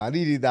I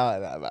needed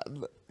that,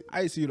 man.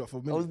 I ain't see you lot for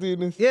a I was minute.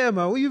 doing this. Yeah,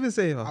 man. What you been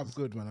saying? I'm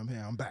good, man. I'm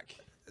here. I'm back.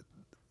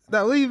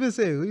 Like, what you been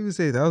saying? What you been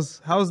saying?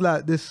 How's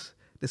like this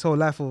whole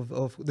life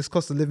of this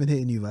cost of living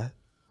hitting you, man?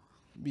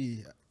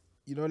 Me,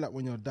 you know, like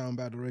when you're down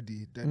bad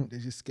already, then they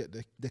just get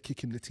the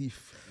kick in the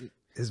teeth.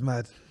 It's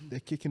mad. The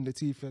kick in the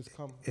teeth has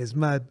come. It's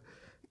mad.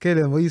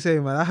 Kaden, what you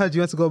saying, man? I heard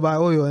you went to go buy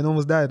oil and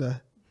almost died.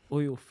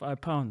 Oil,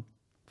 £5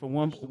 for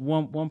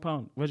one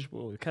pound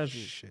vegetable oil,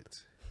 casual.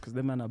 Shit. Because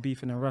them man are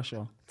beefing in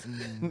Russia.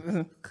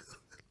 That's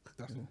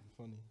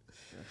funny.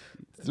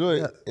 You know,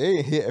 it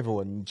ain't hit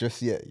everyone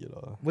just yet, you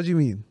know. What do you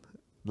mean?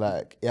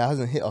 Like, it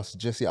hasn't hit us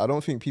just yet. I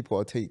don't think people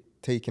are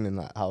taking in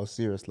like how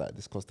serious like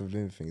this cost of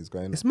living thing is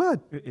going on. It's mad.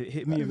 It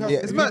hit me. Yeah,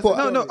 It's mad. people-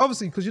 No,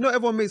 obviously, because you know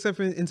everyone makes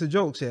everything into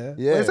jokes, yeah?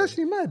 Yeah. But it's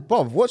actually mad.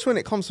 Bruv, watch when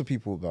it comes to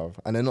people, bruv,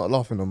 and they're not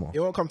laughing no more. It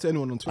won't come to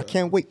anyone on I Twitter.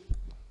 can't wait.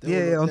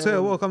 Yeah, on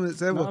Twitter, what coming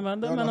to Nah, everyone? man,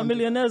 them No, man no, are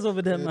millionaires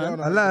over there, Yeah, man.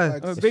 no, I lie.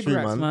 like, Big true,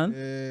 racks, man.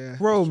 yeah.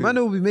 Bro, true. man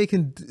will be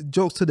making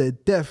jokes to their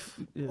death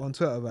on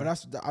Twitter, But man.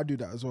 I do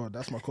that as well.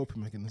 That's my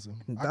coping mechanism.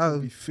 I That can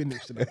would- be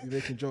finished and I'll be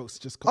making jokes.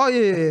 Just Oh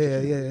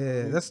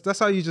yeah. That's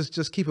how you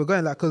just keep it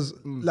going, like, cause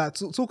like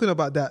talking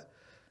about that,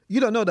 you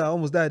don't know that I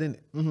almost died, innit?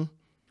 You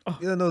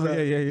don't know that.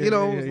 You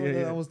know,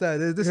 I almost died.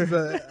 This is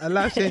a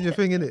life changing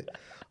thing, innit?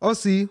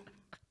 Obviously,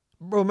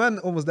 bro, man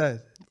almost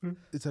died. You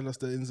tell us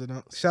the ins and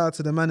outs. Shout out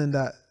to the man in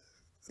that.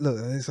 Look,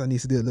 this one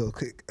needs to do a little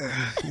quick.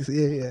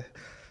 Yeah.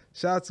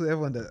 Shout out to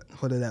everyone that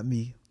hollered at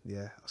me.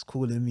 Yeah, was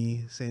calling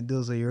me, saying,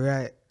 Dills, are you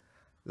right?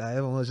 Like,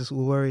 everyone was just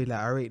all worried. Like,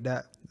 I rate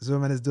that. Zero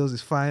Minus Dills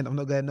is fine. I'm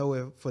not going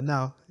nowhere for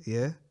now.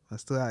 Yeah, I'm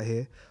still out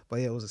here.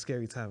 But yeah, it was a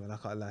scary time, and I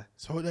can't lie.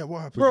 So what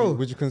happened? Bro.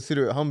 Would you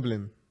consider it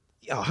humbling?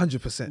 Yeah,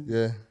 100%.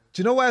 Yeah. Do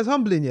you know why it's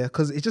humbling? Yeah,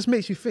 because it just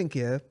makes you think,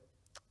 yeah,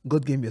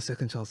 God gave me a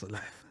second chance at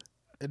life.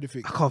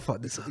 Anything. I can't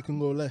fuck this up. It can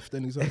go left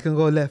anytime. It can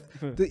go left.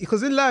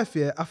 Because in life,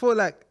 yeah, I feel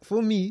like,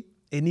 for me,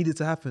 it needed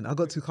to happen. I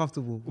got too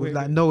comfortable with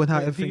like knowing how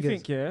Do everything you is.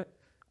 think, yeah,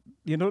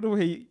 you know the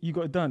way you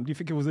got it done? Do you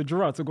think it was a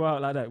draw to go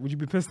out like that? Would you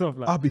be pissed off?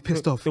 Like, I'll be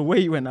pissed off. The way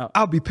you went out.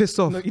 I'll be pissed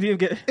off. No, you didn't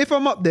get. If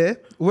I'm up there,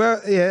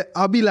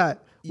 I'll be like,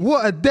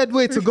 what a dead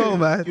way to go,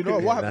 man. You know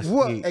what happened?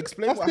 What?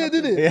 Explain That's what fair,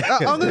 happened. did it?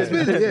 I'm gonna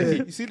explain it.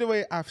 Yeah. You see the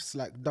way Af's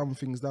like dumb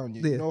things down.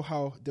 You Yeah. know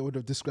how they would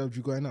have described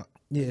you going out.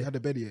 Yeah. You had a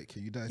bellyache.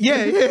 You died.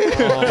 Yeah.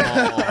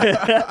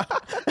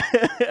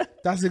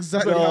 That's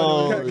exactly No. how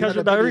they would have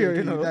Casual diarrhea,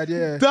 you know. Died,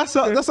 yeah. That's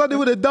how they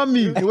would have done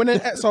me. He went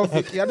and ate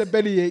something. He had a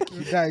bellyache.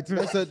 He died.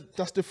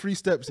 That's the 3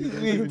 steps.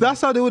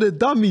 That's how they would have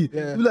done me.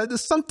 Yeah. Be like,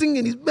 there's something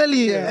in his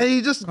belly, Yeah. and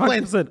he just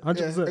went.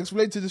 100%.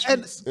 Explain to the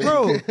And streets.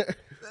 bro,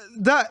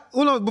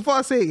 before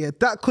I say it, yeah,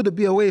 that could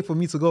be a way for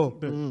me to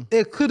go.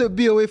 It could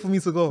be a way for me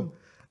to go.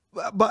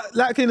 But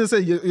like Kanan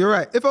said, you're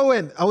right. If I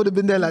went, I would have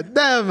been there like,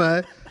 damn,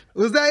 man,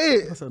 was that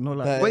it? That's a no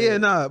lie. But yeah,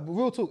 nah, but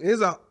real talk.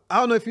 I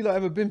don't know if you like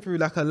ever been through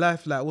like a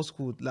life like what's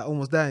called like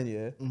almost dying.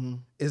 Yeah,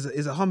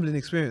 is a humbling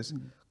experience.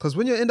 Because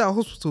when you're in that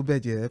hospital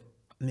bed, yeah,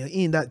 and you're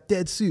eating that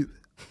dead soup,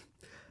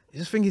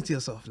 you're just thinking to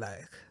yourself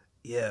like,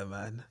 yeah,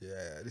 man,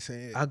 Yeah, this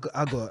ain't it. I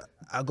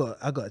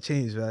got to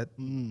change,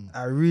 man.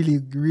 I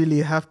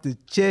really have to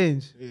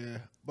change. Yeah,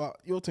 but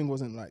your thing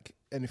wasn't like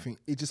anything.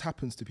 It just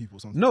happens to people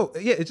sometimes. No,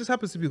 yeah, it just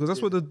happens to be because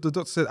that's what the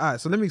doctor said. All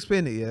right, so let me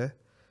explain it. Yeah,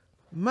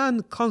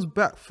 man comes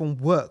back from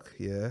work.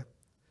 Yeah,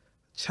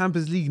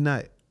 Champions League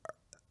night.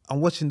 I'm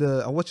watching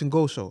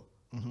Goal Show,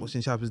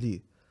 watching Champions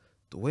League.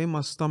 The way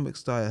my stomach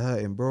started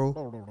hurting, bro.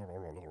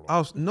 I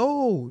was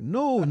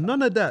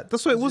none of that.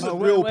 That's why it wasn't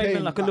real Even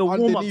pain, like a like little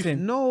warm up underneath.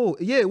 thing. No,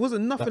 yeah, it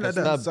wasn't nothing like,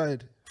 that.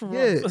 Side. Yeah,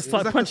 it was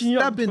Start like punching a you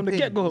up stabbing from the pain.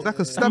 get go. It's like a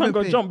Man stabbing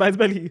got pain. jumped by his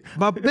belly.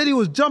 My belly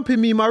was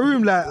jumping me in my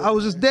room. Like I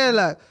was just there,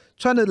 like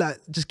trying to like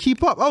just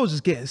keep up. I was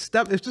just getting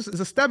stabbed. It's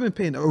a stabbing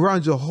pain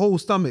around your whole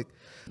stomach.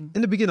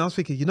 In the beginning, I was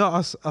thinking, you know,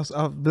 us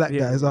black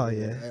guys are,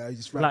 yeah. You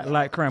just wrap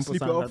Like cramp or Sleep it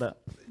something like off. that.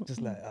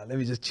 Just like, let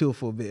me just chill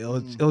for a bit.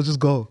 It'll just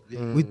go.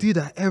 We do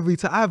that every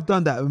time. I've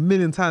done that a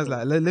million times.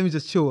 Like, let me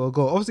just chill. It'll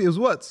go. Obviously, it was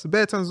what?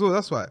 Bare times as well.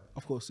 That's why.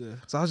 Of course, yeah.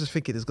 So I was just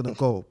thinking it's gonna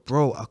go,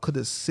 bro. I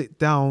couldn't sit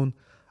down.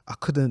 I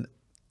couldn't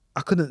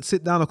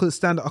sit down. I couldn't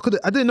stand up.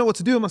 I didn't know what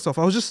to do with myself.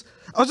 I was just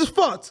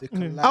fucked.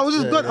 I was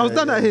just done. I was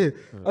done out here.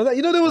 I was like,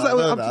 you know, there was I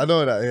like,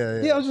 know that.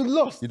 Yeah. yeah, I was just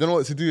lost, You don't know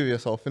what to do with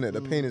yourself, innit?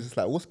 The pain is just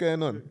like, what's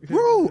going on?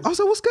 bro. I was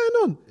like, what's going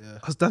on?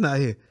 I was done out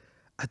here.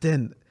 And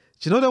then,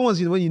 do you know the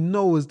ones when you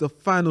know is the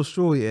final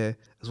straw? Yeah,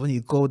 is when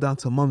you go down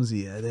to Mumsy.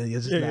 Yeah, then you're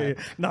just like,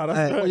 Nah,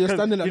 that's Or you're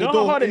standing at you the know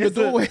door, how hard in it the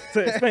is doorway. to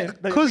explain.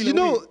 Like, because you feel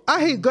know weak. I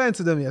hate going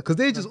to them. Yeah, because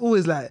they just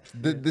always like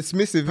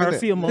Dismissive, innit?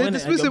 Paracetamol, they're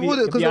innit? dismissive. You'll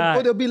be- Because you'll be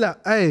alright. they'll be like,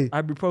 hey.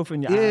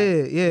 Ibuprofen,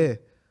 yeah. Yeah.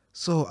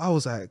 So I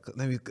was like,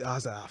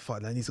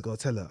 fuck, I need to go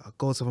tell her. I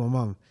go to my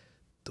mum.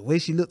 The way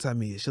she looked at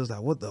me, she was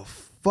like, what the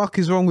fuck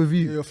is wrong with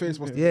you? Your face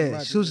must be Yeah,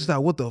 mad, she was just like,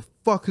 what the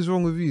fuck is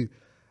wrong with you?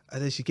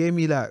 And then she gave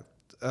me like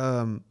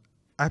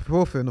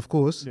ibuprofen, of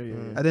course. Yeah.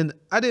 And then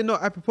I didn't know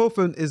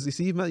ibuprofen is, you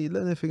see, man, you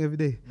learn anything every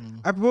day.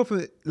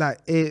 Ibuprofen, like,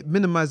 it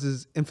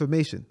minimizes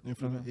inflammation.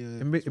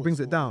 It brings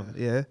it down,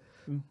 yeah.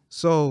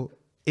 So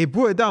it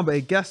brought it down, but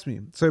it gassed me.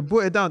 So it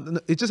brought it down.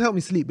 It just helped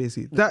me sleep,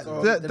 basically. the next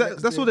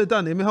That's day- what it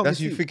done. It helped That's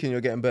me you sleep. thinking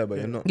you're getting better, but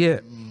you're not. Yeah.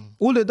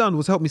 All it done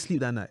was help me sleep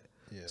that night.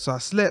 Yeah. So I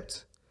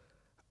slept,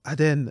 and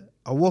then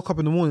I woke up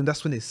in the morning.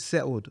 That's when it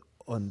settled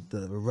on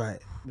the right.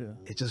 Yeah.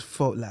 It just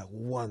felt like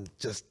one,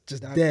 just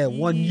That- there,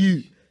 one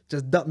you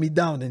just dumped me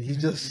down, and he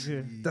just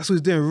that's what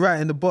he's doing right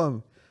in the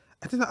bottom.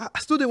 I think I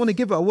still didn't want to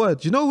give it a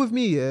word. You know, with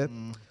me, yeah,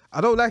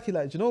 I don't like it.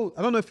 Like, you know,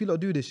 I don't know if you lot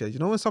do this, yeah. You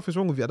know, when something's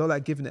wrong with you, I don't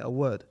like giving it a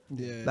word.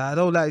 Yeah. Like, I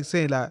don't like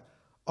saying like,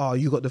 oh,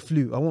 you got the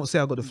flu. I won't say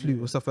I got the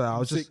flu or stuff like that.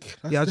 I'll just sick.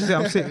 I'll just say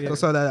I'm sick.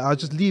 So like, I'll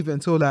just leave it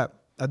until like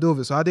I deal with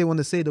it. So I didn't want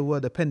to say the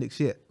word appendix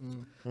yet.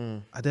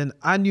 And then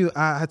I knew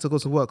I had to go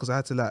to work because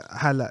I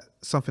had like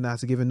something I had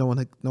to give, and no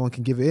one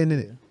can give it in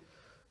it.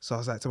 So I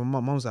was like to my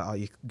mum. Mum was like, "Oh,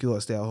 you gotta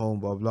stay at home."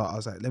 Blah blah. I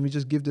was like, "Let me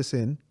just give this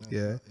in."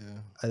 Yeah.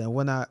 And then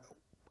when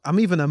I'm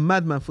even a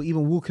madman for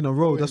even walking a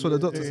road. That's what the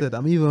doctor said.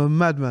 I'm even a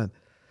madman.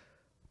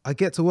 I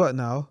get to work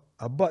now.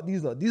 But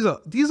these are. Do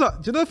you know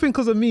the thing?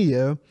 Because of me,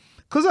 yeah.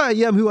 Because I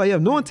am who I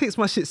am. No one takes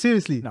my shit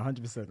seriously. No,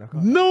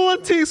 100%. No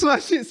one takes my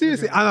shit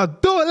seriously, and I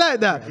don't like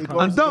that.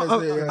 I'm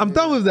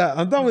done with that.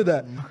 I'm done with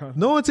that.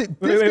 No one takes.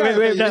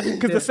 Wait.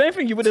 Because the same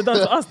thing you would have done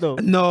to us, though.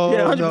 No,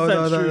 Yeah, 100%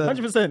 no.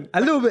 true. 100%. A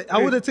little bit.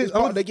 I would have taken.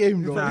 part of the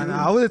game, though.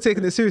 Nah, I would have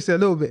taken it seriously a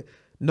little bit.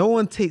 No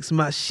one takes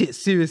my shit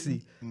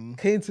seriously.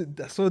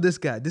 I saw this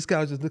guy. This guy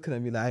was just looking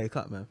at me like, "Hey,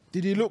 cut, man."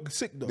 Did he look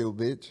sick though? Little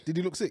bitch. Did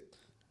he look sick?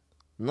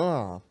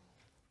 Nah.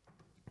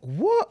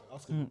 What?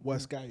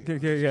 Worst guy.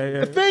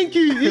 Yeah. Thank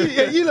you.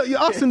 You're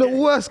asking the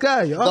worst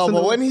guy. You're No, asking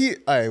but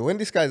the- when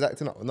this guy's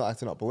acting up, not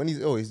acting up, but when he's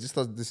ill, he just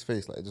does this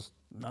face, like, just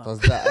does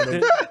that. And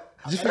then,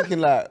 just thinking,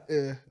 like,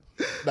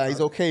 nah,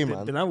 he's okay,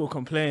 man. Dylan will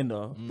complain,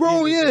 though.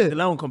 Bro, yeah.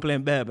 Dylan will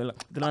complain bad, but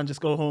like, Dylan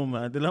just go home,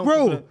 man. Dylan will Bro,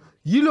 complain.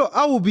 you look,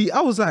 I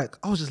was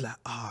just like,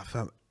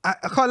 fam. I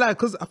can't lie,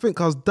 because I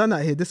think I was done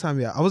out here this time,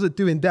 yeah. I wasn't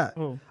doing that.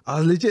 Oh. I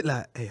was legit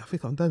like, hey, I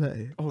think I'm done out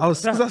here. Oh, I was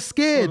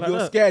scared. like You're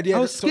that. scared, yeah. I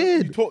was so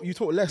scared. You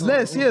talk less.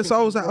 Less, yeah. So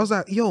I was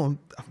like, yo, I'm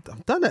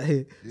done out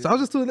here. So I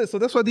was just doing that. So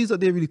that's why these are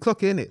they really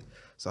clock in it.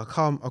 So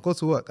I go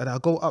to work and I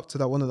go up to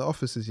that one of the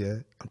offices, yeah.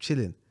 I'm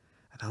chilling.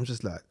 And I'm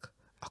just like,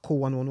 I call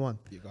 111.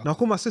 Now I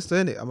call my sister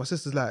in it, and my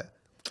sister's like,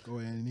 Go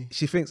away, Annie.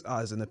 she thinks,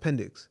 it's an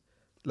appendix.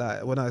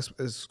 Like when I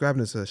was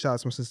grabbing to her, shout out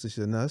to my sister,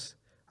 she's a nurse.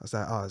 I was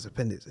like, it's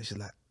appendix. And she's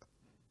like,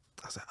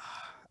 I was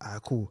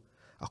like, cool.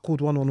 I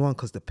called 111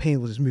 because the pain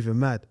was just moving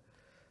mad.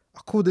 I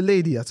called the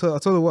lady. I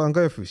told her what I'm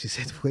going through. She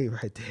said, wait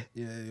right there.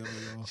 Yeah.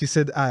 She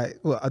said,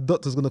 a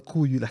doctor's going to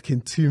call you like in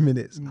 2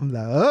 minutes. I'm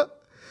like, huh?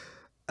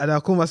 And I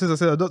called my sister. I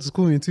said, a doctor's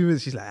calling me in 2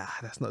 minutes. She's like,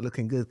 that's not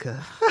looking good. Can't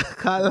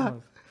lie.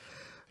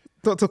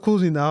 Doctor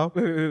calls me now.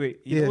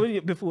 Wait. Yeah.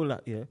 Before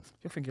that, yeah,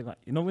 you're thinking like,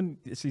 you know, when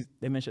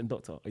they mentioned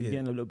doctor, are you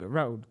getting a little bit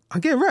rattled? I'm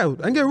getting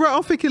rattled.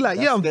 I'm thinking like,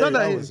 That's I'm done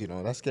scary at hours, here. you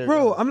know, that's scary.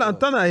 Bro, hours. I'm like, I'm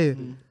done out here.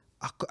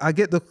 I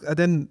get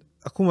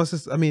I call my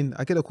sister.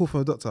 I get a call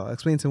from the doctor. I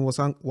explain to him what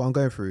I'm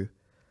going through.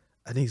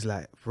 And he's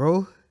like,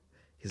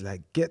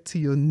 get to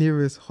your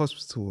nearest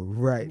hospital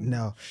right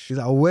now. He's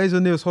like, where's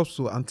your nearest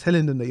hospital? I'm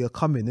telling them that you're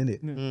coming,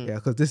 innit? Yeah,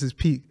 because this is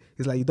peak.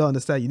 He's like, you don't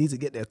understand. You need to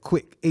get there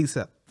quick,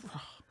 ASAP.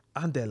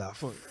 I'm there like,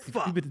 fuck.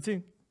 You bit the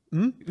thing.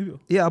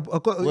 Yeah, I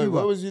got Wait, Uber.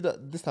 where was you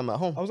this time at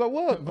home? I was at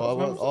work. I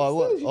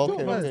was.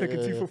 Okay, Man's okay.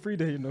 taking 2 for 3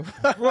 day, you know.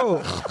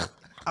 Bro,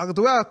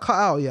 the way I cut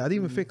out, I didn't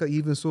even think I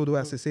even saw the way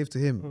I said save to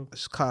him. I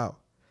just cut out.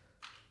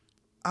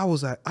 I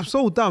was like, I'm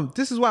so dumb.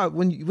 This is why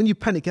when you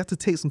panic, you have to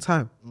take some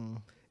time.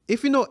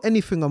 If you know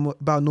anything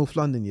about North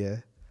London, yeah,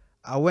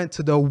 I went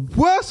to the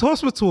worst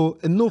hospital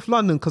in North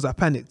London because I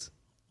panicked.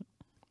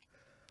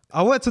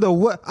 I went to the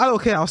worst. I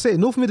don't care. I'll say it.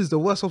 North Mid is the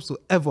worst hospital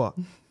ever.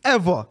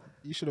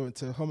 You should have went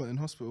to Homerton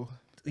Hospital.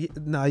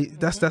 Nah,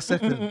 that's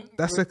second.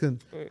 That's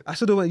second. I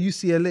should have went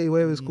UCLA,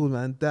 wherever it's called,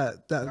 man.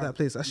 That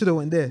place. I should have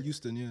went there.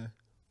 Houston, yeah.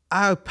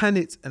 I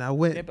panicked and I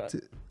went. Yeah, but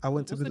to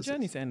What's the Middlesex.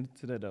 journey saying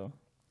today, though?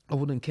 I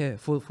wouldn't care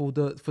for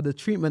the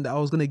treatment that I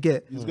was gonna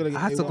get. gonna get I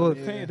had to A1, go.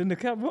 yeah. Painted in the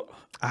cab, what?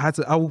 I had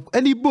to.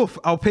 Any buff,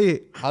 I'll pay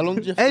it. How long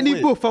did you have to Any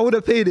wait? buff, I would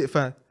have paid it,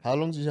 fam. How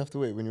long did you have to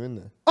wait when you were in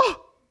there?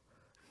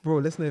 Bro,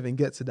 let's not even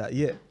get to that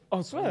yet. Oh,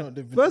 I swear.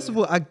 First of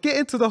all, I get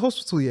into the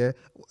hospital, yeah.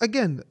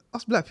 Again,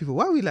 us black people,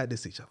 why we like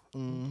this to each other?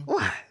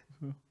 Why?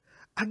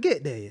 I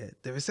get there, yeah.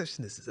 The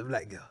receptionist is a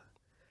black girl.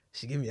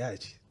 She give me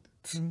attitude.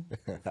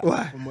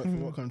 Why?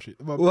 From what country?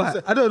 Well, Why?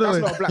 I don't know. That's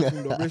not a black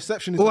thing, though.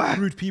 Reception is Why?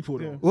 rude people,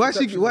 though. Why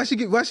she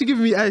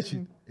giving me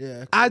attitude?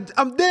 Yeah.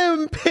 I'm there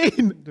in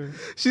pain.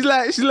 She's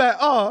like, do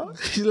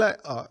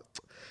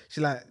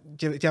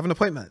you have an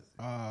appointment?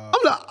 I'm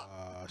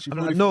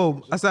like,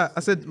 no. I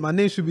said my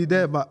name should be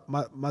there, but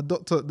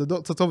the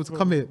doctor told me to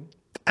come here.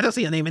 I don't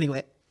see your name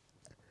anywhere.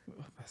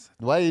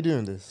 Why are you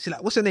doing this? She's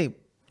like, what's your name?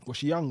 Was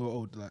she young or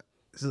old? Like,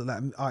 This is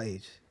like our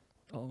age.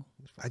 Oh.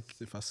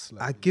 if I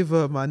slap. I give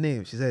her my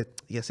name. She said,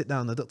 yeah, sit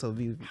down. The doctor will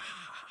be with you.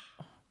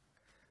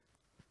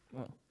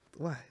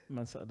 Why?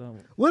 Man sat down.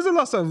 When's the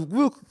last time,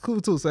 real cool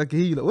talk so I can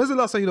hear you. When's the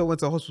last time you went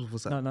to a hospital for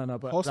something? No,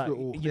 but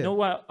Hospital, like, you know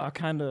why I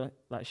kind of,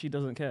 like, she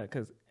doesn't care?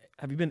 Because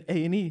have you been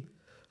A&E?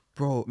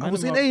 Bro, I Man,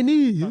 was in I'm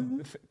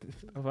A&E.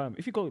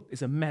 If you go,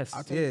 it's a mess.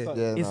 Yeah.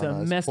 It's a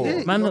mess. poor.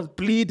 The man was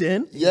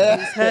bleeding. Yeah. In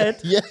his head.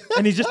 Yeah.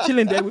 And he's just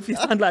chilling there with his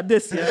hand like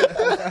this.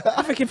 Yeah.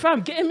 I'm thinking,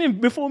 fam, get him in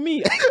before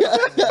me.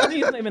 I mean,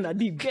 he's not even that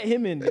deep. Get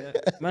him in. Yeah.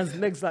 Man's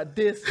legs like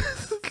this.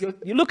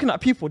 You're looking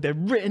at people. They're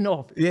written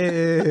off.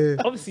 Yeah.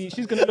 Obviously,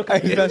 she's gonna look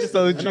at you. That's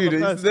so another true.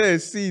 It's person. there,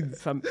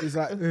 scenes. Fam, It's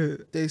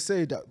like they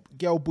say that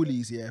girl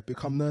bullies,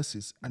 become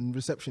nurses and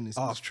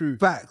receptionists. It's true.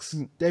 Facts.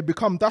 They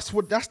become that's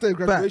their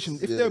graduation.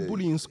 Facts. If they're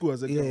bullying school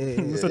as a girl,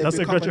 Yeah. So they that's a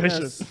become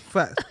graduation. nurse.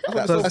 Facts.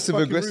 That's So so Passive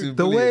fucking aggressive.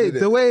 rude.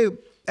 the way,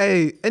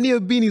 hey, any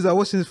of beanies are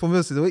watching this from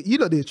us, the way you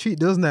lot they treat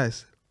those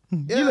nice.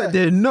 You lot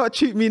did not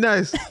treat me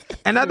nice,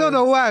 and I don't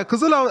know why.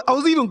 Cause all I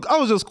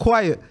was just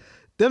quiet.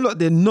 Them lot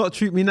did not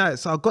treat me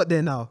nice. So I got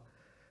there now.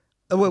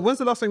 Wait, when's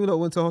the last time you lot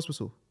went to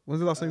hospital? When's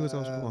the last time you went to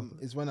hospital?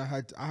 Is when I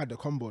had the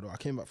combo though. I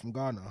came back from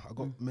Ghana. I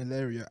got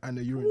malaria and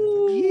a urine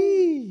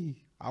infection.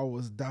 I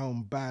was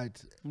down bad.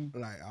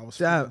 Like I was.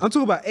 Damn, I'm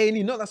talking about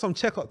A&E, not like some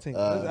checkup thing.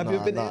 Have you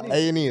ever been to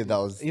A&E? A&E, that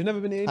was You've never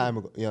been to A&E? time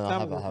ago. Yeah, I Time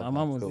have. ago. I have. My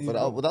mum was-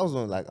 But that was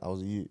when like I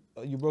was a youth.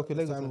 You broke your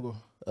leg or Time something?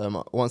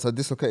 ago. Once I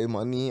dislocated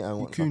my knee and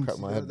once I Coons. cracked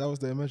my head. That was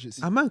the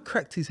emergency. A man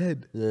cracked his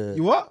head. Yeah.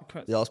 You what?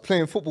 Yeah, I was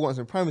playing football once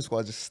in primary school.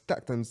 I just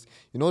stacked them.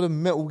 You know the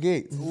metal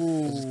gates?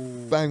 I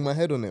just banged my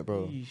head on it,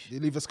 bro. Did you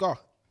leave a scar?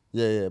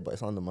 Yeah, but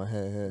it's under my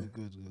hair here.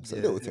 Good. It's a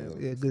little thing. though.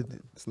 Yeah,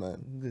 good. It's like,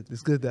 Good.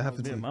 It's good that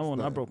happened to yeah, you. my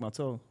one, I broke my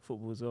toe.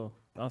 Football as well.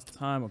 That was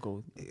time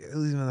ago. Yeah,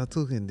 all these men are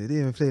talking. They didn't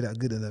even play that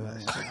good in the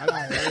match. I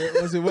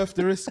like, was it worth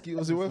the risk?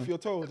 Was it worth your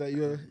toe that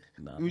you?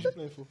 Nah. Who was you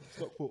playing for?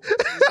 Stockport.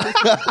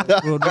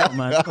 Bro, that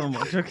man, come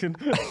on, joking.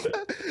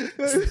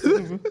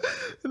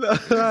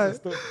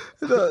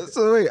 No,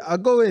 so wait, I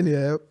go in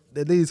here.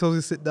 The lady tells me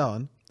to sit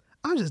down.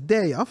 I'm just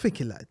there. Yeah, I'm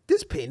thinking like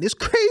this pain is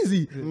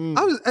crazy. And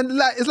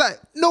like it's like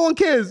no one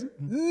cares.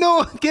 No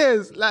one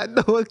cares. Like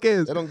no one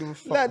cares. they don't give a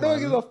fuck. Like no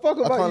one man. gives a fuck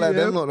I about can't you. like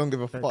yeah? them. Don't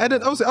give a fuck. And then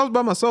man. obviously I was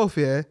by myself,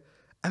 yeah.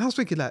 And I was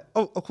thinking like,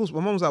 oh, of course, my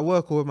mum's at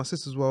work or my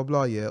sisters, blah,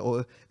 blah, yeah.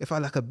 Or if I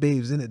like a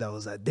babes in it that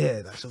was like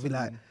there, like, she'll be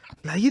like,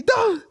 you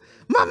don't,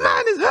 my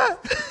man is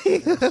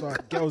hurt. That's why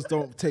girls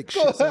don't take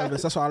shit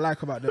service. That's what I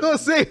like about them. Don't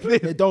say They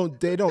it. don't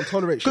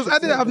tolerate shit. Because I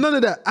didn't have none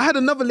of that. I had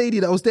another lady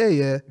that was there,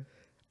 yeah.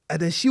 And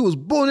then she was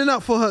boning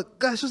up for her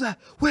guy. She was like,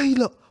 where you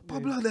look?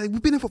 Blah, blah, like,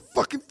 we've been here for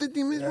fucking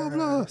 15 minutes, blah,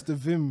 blah. That's the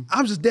vim.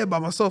 I'm just there by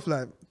myself,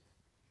 like,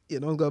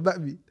 no one's gonna back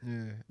me.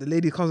 Yeah. The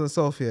lady comes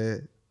herself, yeah.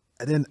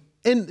 And then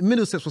in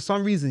Middlesex, for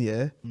some reason,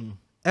 yeah, I'm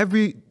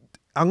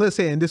gonna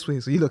say it in this way,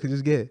 so you look can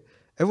just get it.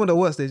 Everyone that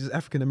works there is just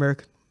African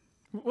American.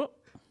 What?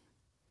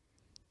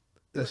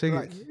 Shake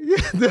Like-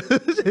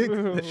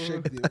 it.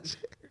 Shake it.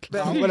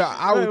 I would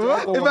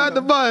If I had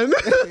the bun,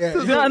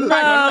 Yeah,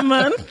 nah,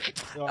 man.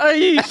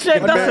 Hey,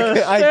 shit, that's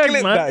a I shag,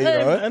 clip man. that, you Hey,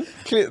 know. man.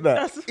 Clip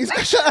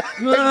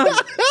that. Nah.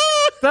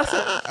 That's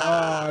a,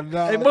 Oh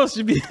no. it must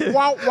should be.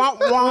 Wow, wow,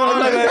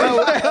 wow.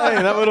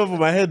 Hey, that went over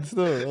my head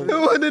still. the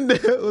one in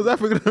there was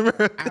African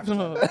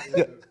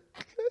American.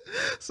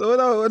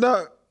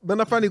 So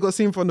when I finally got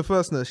seen from the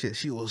first nurse, shit,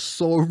 she was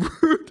so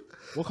rude.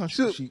 What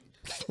country is she?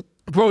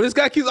 Bro, this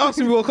guy keeps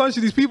asking me what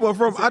country these people are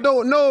from. I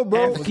don't know,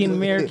 bro. African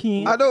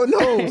American. I don't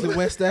Is know. it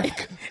West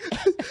Africa?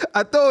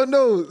 I don't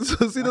know.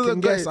 So see, I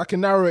can guess. I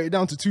can narrow it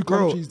down to two Bro.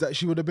 countries that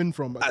she would have been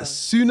from. as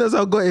soon as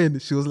I got in,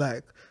 she was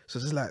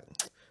just like,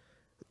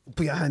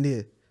 put your hand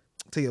here,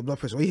 take your blood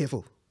pressure. What are you here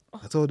for?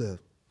 I told her.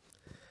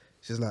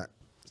 She's like,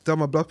 tell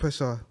my blood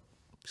pressure.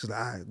 She's like,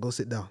 all right, go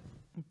sit down.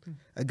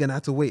 Again, I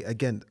had to wait.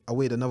 Again, I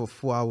waited another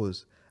 4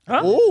 hours.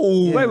 Huh?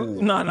 Oh. Wait,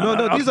 no,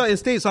 No, these are in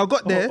States. So I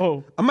got there.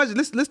 oh. Imagine,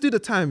 let's do the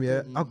time,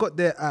 yeah? I got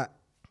there at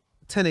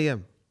 10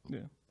 a.m. Yeah.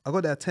 I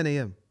got there at 10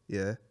 a.m.,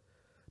 yeah?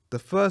 The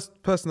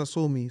first person that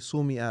saw me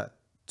at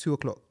 2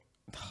 o'clock.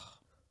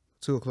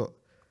 2 o'clock.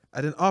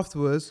 And then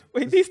afterwards,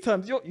 Wait, these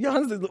times your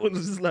hands is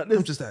just like this.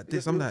 I'm just like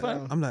this. You're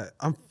fine.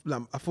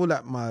 I feel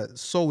like my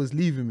soul is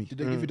leaving me. Did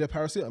they give you the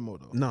paracetamol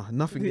though? Nah,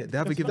 nothing yet. They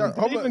haven't given me.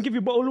 They didn't even give you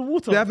a bottle of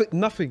water. They haven't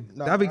nothing.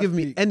 No, They haven't given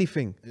me peak.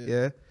 anything.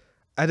 Yeah.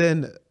 And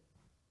then,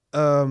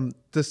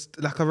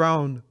 just like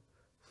around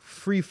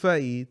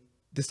 3:30,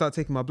 they start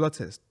taking my blood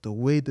test. The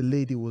way the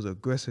lady was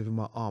aggressive in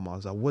my arm, I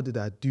was like, "What did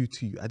I do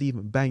to you? I didn't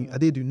even bang. I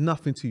didn't do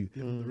nothing to you."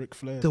 Ric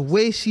Flair. The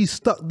way she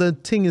stuck the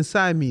thing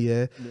inside me,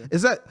 yeah,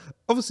 is that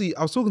obviously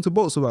I was talking to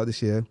Bolts about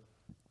this, yeah.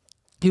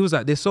 He was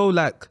like, they're so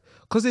like,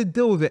 because they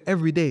deal with it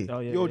every day. Oh,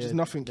 yeah, You're yeah. just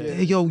nothing. Yeah.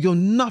 Hey, you're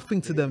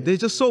nothing to them. They're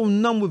just so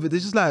numb with it. They're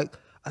just like,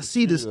 I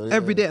see this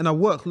every day and I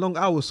work long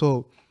hours,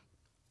 so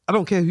I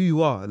don't care who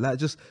you are. Like,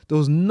 just there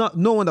was no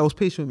one that was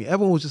patient with me.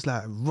 Everyone was just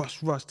like,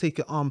 rush, take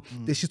your arm.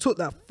 Then she took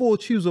like 4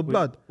 tubes of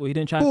blood. Well, you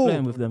didn't try Four.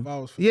 flirting with them.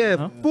 Vows for-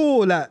 Yeah,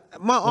 4. Like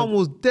my arm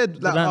was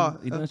dead. Like,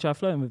 You didn't try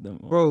flirting with them.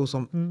 bro,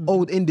 some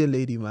old Indian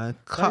lady, man.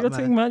 Cut, Your man.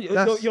 thing, man.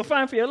 That's- You're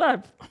fine for your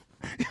life.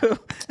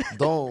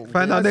 Don't.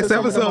 Find out next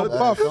some of them episode. are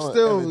buff Don't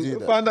still. ever do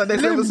that. Find out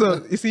next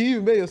episode. You see,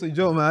 you made us a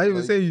joke, man. I didn't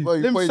even say you. Bro,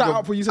 you Them put sat your-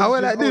 up when you I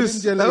went like said, this.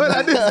 Indian I went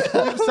like lady. this.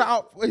 Them sat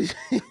up.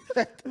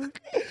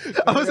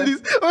 I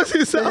was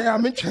in some. Yeah,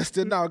 I'm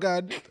interested now,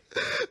 God.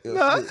 You're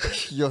But I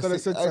sick.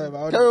 said to him,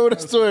 I Carry on with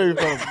the story,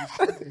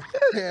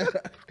 fam.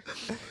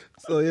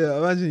 So yeah,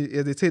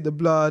 imagine they take the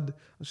blood.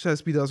 I'm trying to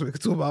speed up so we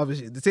can talk about other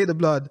shit. They take the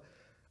blood,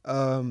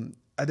 and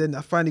then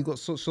I finally got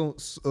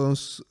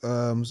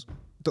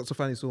doctor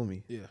finally saw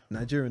me. Yeah.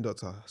 Nigerian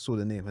doctor, saw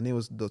the name. Her name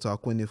was Dr.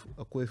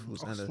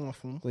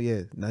 Akwefus. Oh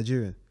yeah,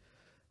 Nigerian.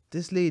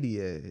 This lady,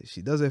 yeah,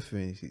 she does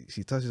everything.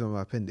 She touches on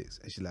my appendix,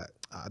 and she's like,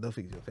 I don't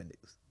think it's your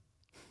appendix.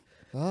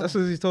 That's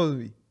what she told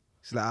me.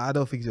 She's like, I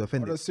don't think it's your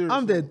appendix.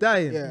 I'm there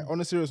dying. Yeah,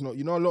 on a serious note,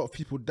 you know a lot of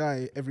people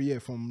die every year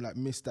from like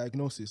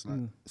misdiagnosis.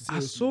 Like, I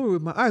saw it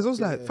with my eyes. I was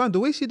like, fam, the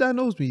way she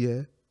diagnosed me,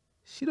 yeah,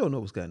 she don't know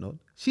what's going on.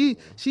 She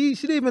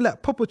didn't even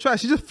like pop a try.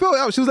 She just felt it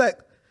out. She was like,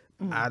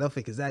 I don't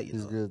think it's that, you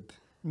know. Good.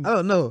 I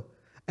don't know.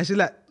 And she's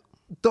like,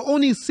 the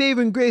only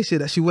saving grace here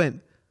that she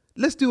went,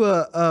 let's do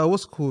a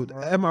what's it called,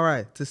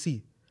 MRI to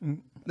see.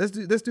 Let's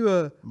do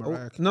a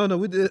no.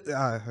 We did.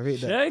 I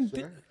hate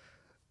that.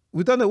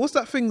 We done it. What's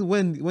that thing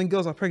when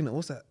girls are pregnant?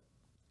 What's that?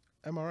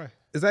 MRI.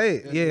 Is that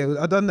it? Yeah,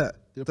 I done that.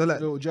 The Like,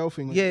 little gel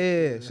thing.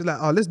 yeah. She's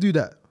like, let's do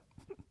that.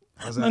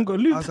 I was Man got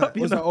lubed up.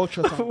 What's that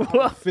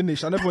ultrasound?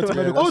 Finish. I never went to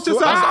medical school.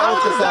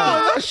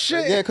 Ultrasound.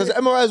 Shit. Yeah, because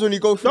MRI is when you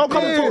go through. Don't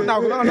come and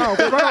talk now. No.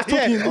 Right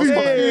talking.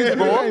 confused,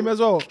 bro. Name as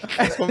well.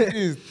 I was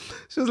confused.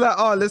 She was like,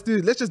 she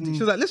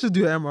was like, let's just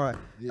do an MRI.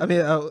 I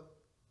mean,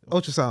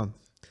 ultrasound.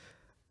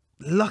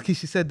 Lucky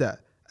she said that.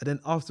 And then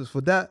afterwards,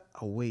 for that,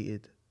 I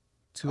waited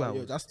 2 hours.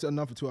 Yeah, that's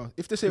another 2 hours.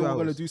 If they say 2 we're going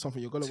to hours. do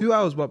something, you're going to 2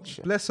 hours, but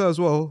bless her as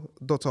well,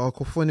 Dr.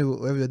 Akofoni,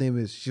 whatever the name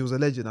is. She was a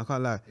legend, I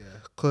can't lie.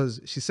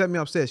 Because she sent me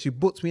upstairs. She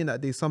booked me in that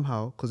day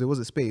somehow because there was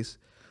a space.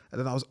 And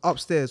then I was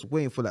upstairs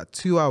waiting for like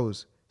 2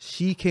 hours.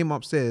 She came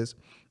upstairs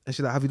and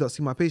she's like, have you not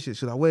seen my patient?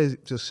 She's like, where is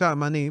it? Just shouted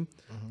my name,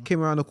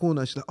 came around the corner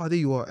and she's like, oh, there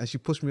you are. And she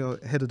pushed me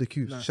ahead of the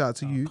queue. Shout out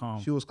to you.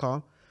 calm. She was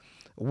calm.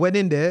 Went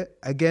in there,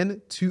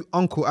 again, 2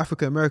 uncle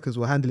African Americans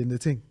were handling the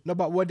thing. No,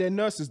 but were they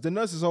nurses? The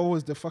nurses are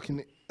always the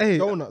fucking Hey,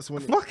 donuts.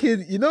 When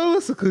fucking, you know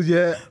what's because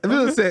yeah, a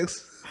little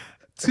sex.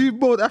 2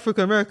 bold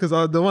African Americans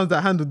are the ones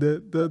that handle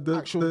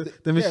the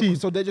machine.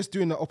 so they're just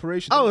doing the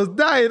operation. I was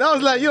dying. I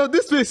was like, yo,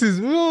 this place is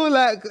real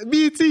like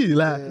BT.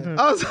 Like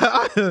I was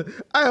like,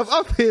 I am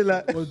up here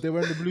like Well, they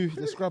were in the blue,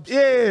 the scrubs.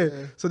 yeah.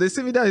 So they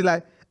sit me down. He's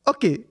like,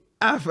 okay.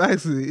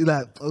 Actually,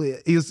 like, oh yeah,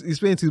 he's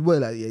explaining to his boy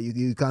like, yeah,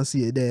 you can't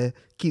see it there.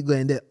 Keep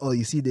going there. Oh,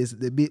 you see this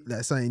the bit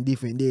like something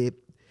different there,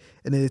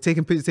 and then they're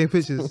taking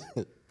pictures.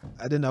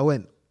 And then I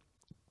went.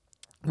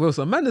 Well,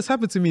 so man, this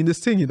happened to me in this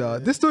thing, you know.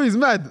 This story is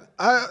mad.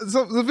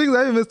 The things I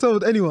haven't even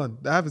told anyone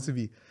that happened to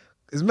me.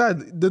 It's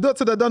mad. The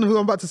doctor that done who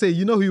I'm about to say,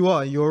 you know who you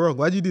are and you're wrong.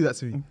 Why'd you do that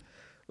to me?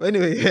 But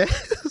anyway, yeah.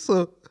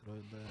 So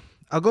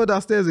I go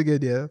downstairs again,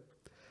 yeah.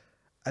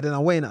 And then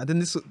I'm waiting. And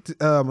then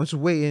I'm just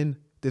waiting.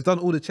 They've done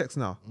all the checks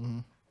now.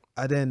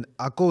 And then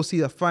I go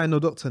see a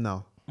final doctor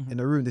now in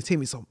the room. They take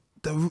me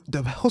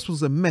the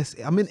hospital's a mess.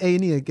 I'm in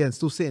A&E again,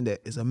 still sitting there.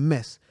 It's a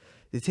mess.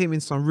 They take me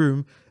in some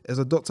room. There's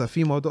a doctor, a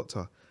female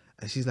doctor.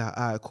 And she's like,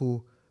 all right,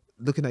 cool.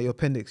 Looking at your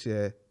appendix,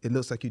 yeah, it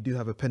looks like you do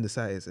have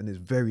appendicitis and it's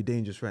very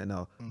dangerous right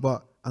now.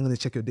 But I'm going to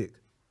check your dick.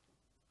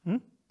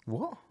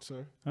 What?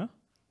 Sorry. Huh?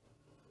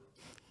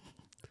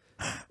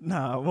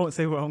 Nah, I won't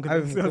say what I'm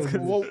going to say.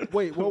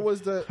 Wait, what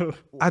was the?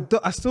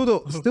 I still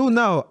don't, still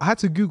now, I had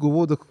to Google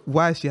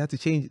why she had to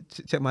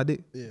check my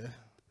dick. Yeah.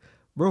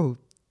 Bro,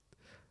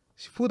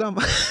 she pulled out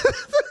my...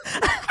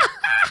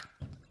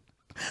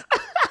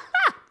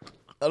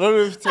 I don't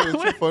know if it's the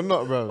truth or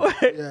not, bro.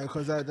 Yeah,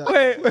 because that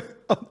Wait,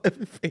 on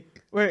everything.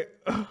 wait.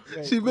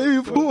 She made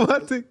me pull my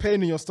thing.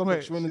 pain in your stomach.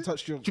 Wait. She went and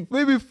touched you. She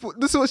made me,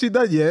 this is what she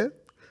done, yeah?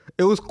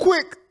 It was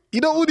quick. You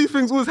know all these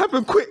things always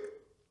happen quick.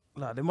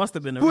 Nah, there must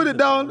have been a Pulled reason. it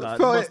down, Like,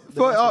 felt there it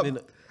must have up. been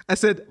I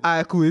said,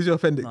 alright, cool, here's your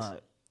appendix. Nah,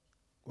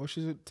 Well,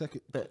 she's take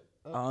it.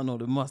 I don't know.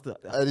 There must have.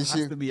 Did has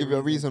she to be give you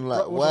a reason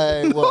like What-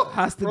 why? What?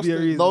 Has to be a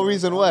reason. No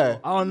reason why.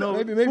 I don't know.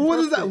 Maybe. What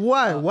is that? prostate.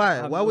 Why? I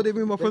Why have would they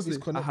bring my Maybe it's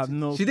prostate? I have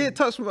no. She didn't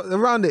touch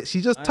around it.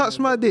 She just touched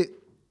my dick.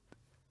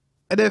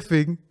 And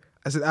everything.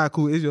 I said, ah,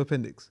 cool, here's your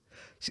appendix.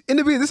 In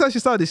the beginning, this is how she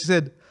started. She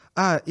said,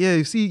 yeah,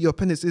 you see your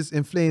appendix is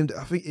inflamed.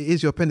 I think it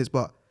is your appendix,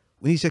 but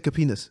we need to check your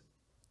penis.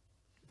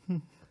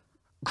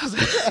 I was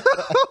like,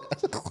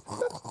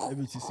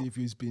 Maybe to see if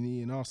he's been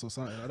eating ass or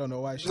something. I don't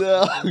know why. this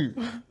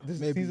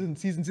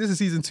is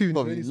season 2.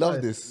 Probably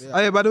love this. Oh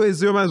yeah, by the way,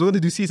 Zero Man's we're gonna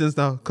do seasons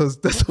now because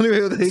that's the only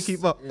way we're gonna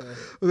keep up.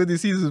 We're gonna do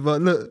seasons,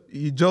 but look,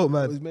 you joke, It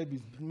was man.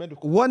 maybe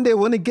medical. One day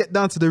we're gonna get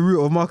down to the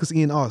root of Marcus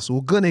eating ass.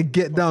 We're gonna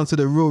get down to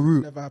the real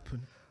root. Never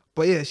happened.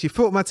 But yeah, she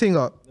filled my thing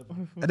up,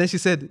 and then she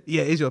said,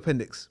 "Yeah, here's your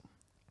appendix."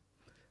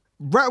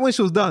 Right when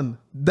she was done,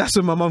 that's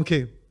when my mum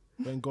came.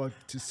 Thank God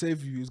to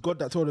save you. It's God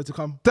that told her to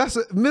come. That's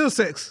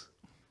Middlesex.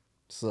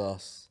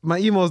 Sus. My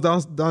email's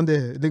down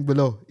there, link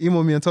below.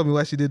 Email me and tell me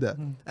why she did that.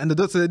 And the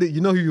doctor said, "You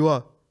know who you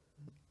are."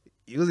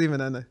 He wasn't even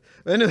that nice.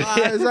 But anyway,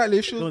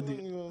 Exactly. Check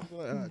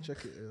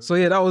it. Yeah. so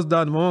yeah, that was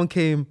done. My mom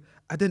came,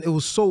 and then it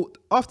was so.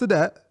 After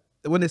that,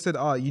 when they said,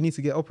 you need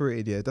to get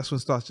operated, yeah, that's when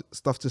stuff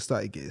just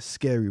started getting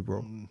scary,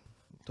 bro.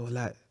 They were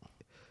like,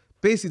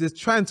 basically, they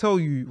try and tell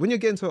you when you're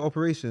getting to an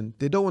operation,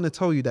 they don't want to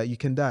tell you that you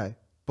can die,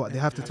 but they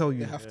have to tell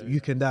you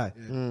you can die.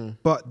 Mm.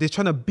 But they're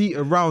trying to beat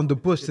around the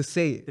bush to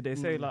say it. Did they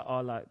say like,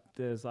 oh, like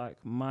there's like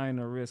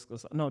minor risk or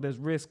something? No, there's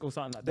risk or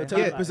something like They that. tell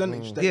you the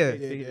percentage.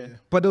 Yeah.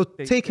 But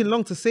they're taking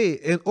long to say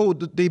it, and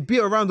they beat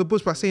around the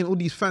bush by saying all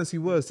these fancy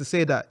words to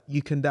say that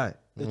you can die.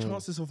 The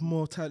chances of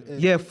mortality.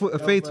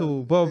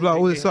 Fatal, blah blah,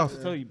 all this stuff.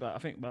 Tell you, but I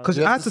think Because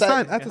You I have had to to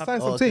sign, sign- I had to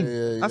sign Oh, something.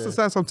 okay, yeah, I had to yeah.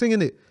 sign something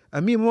in it.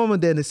 And me and my mum are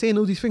there, and they're saying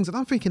all these things, and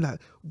I'm thinking like,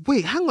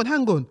 wait, hang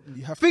on.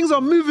 You have Things are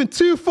moving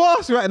too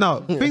fast right now.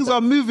 Things are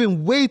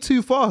moving way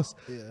too fast.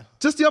 Yeah.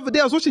 Just the other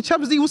day, I was watching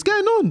Champions League. What's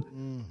going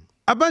on?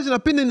 Imagine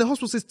I've been in the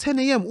hospital since 10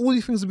 a.m. All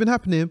these things have been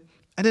happening,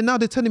 and then now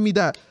they're telling me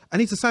that I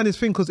need to sign this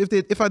thing because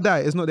if I die,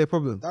 it's not their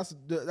problem.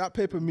 That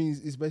paper means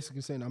is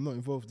basically saying I'm not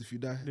involved if you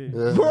die.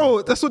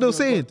 Bro, that's what they were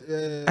saying.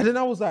 Yeah. And then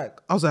I was looking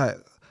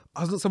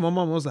at my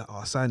mum, I was like,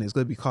 oh, sign it, it's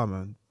gonna be calm,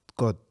 man.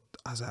 God.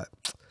 I was like,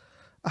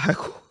 all right,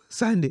 cool.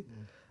 Signed it.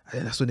 And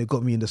then that's when they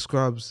got me in the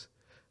scrubs.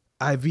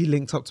 IV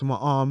linked up to my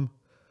arm.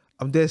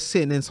 I'm there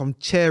sitting in some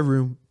chair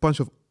room, bunch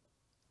of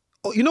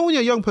you know when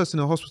you're a young person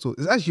in a hospital,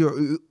 it's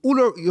actually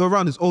you're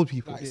around is old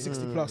people. Like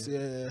 60 plus,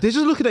 yeah. They're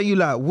just looking at you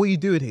like, what are you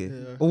doing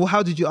here? Or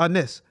how did you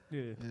unrest?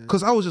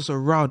 Because I was just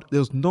around,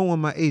 there was no one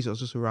my age, I was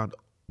just around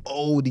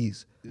all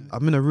these.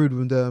 I'm in a room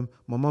with them,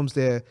 my mum's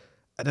there,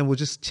 and then we're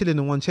just chilling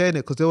in one chair in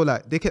it because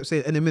they kept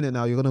saying, any minute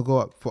now, you're going to go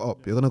up for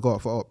op, you're going to go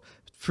up for op.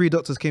 3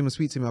 doctors came and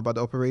speak to me about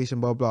the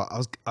operation, blah, blah.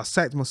 I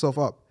psyched myself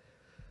up.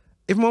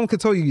 If mom could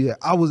tell you,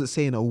 I wasn't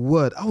saying a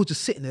word. I was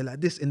just sitting there like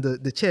this in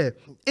the chair,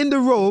 in the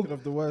robe,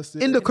 Of the worst,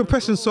 in the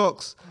compression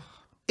socks,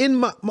 in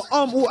my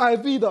arm all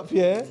IV'd up,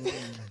 yeah.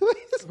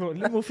 Bro,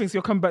 little things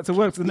you'll come back to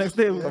work the next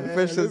day.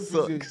 Compression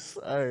socks.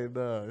 I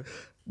know.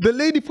 The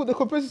lady put the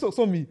compression socks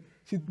on me.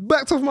 She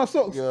backed off my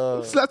socks,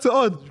 slapped it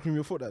on. cream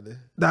your foot that day.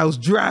 That was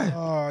dry.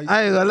 Oh,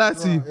 I ain't gonna lie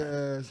to you.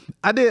 Yeah.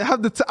 I didn't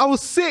have I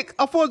was sick.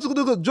 I thought I was just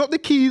gonna go drop the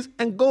keys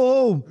and go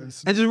home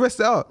and just rest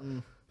it out.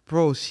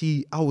 Bro,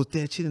 I was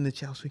there chilling in the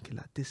chair. I was thinking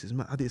like, this is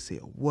mad. I didn't say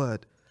a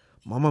word.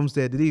 My mum's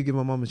there. Did he give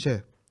my mum a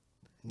chair?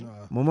 Nah.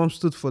 My mum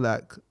stood for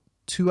like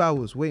 2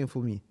 hours waiting for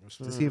me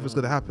to see if it's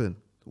gonna happen.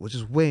 We're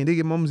just waiting. They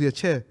give mumsy a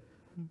chair.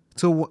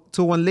 Till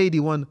one lady,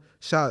 one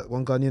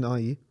Ghanaian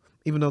auntie,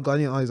 even though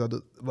Ghanaian aunties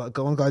but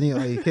one Ghanaian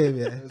auntie came,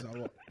 yeah.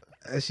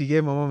 And she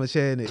gave my mum a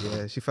chair in it,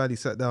 yeah. She finally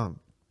sat down.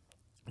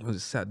 I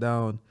just sat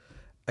down.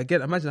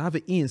 Again, imagine I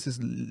haven't eaten since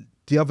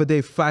the other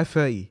day,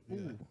 5:30.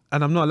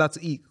 And I'm not allowed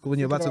to eat when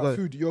you're about to go.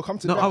 Food, you'll come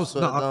to No,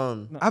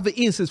 that. I haven't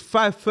eaten since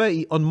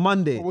 5:30 on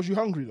Monday. Was you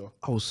hungry though?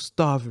 I was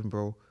starving,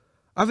 bro.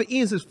 I haven't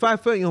eaten since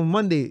 5:30 on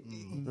Monday.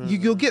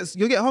 You'll get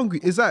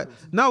hungry. It's like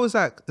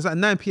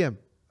 9 p.m.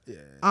 Yeah.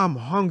 I'm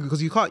hungry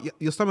because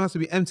your stomach has to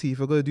be empty if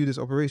you're gonna do this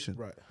operation.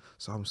 Right.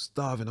 So I'm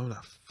starving. I'm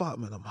like, fuck,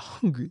 man, I'm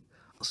hungry.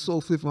 I'm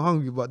so flipping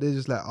hungry, but they're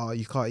just like, oh,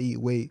 you can't eat,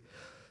 wait.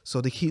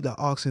 So they keep like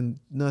asking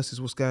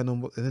nurses what's going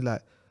on, and they're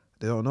like,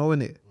 they don't know,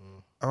 innit?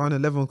 Around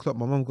 11 o'clock,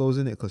 my mum goes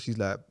in it because she's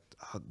like,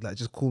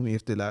 just call me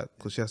if they like,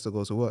 because she has to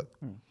go to work.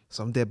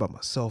 So I'm there by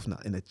myself now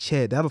in a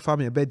chair. They haven't found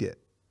me a bed yet.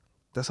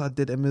 That's how I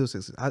did at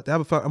Middlesex.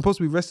 I'm supposed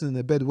to be resting in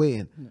the bed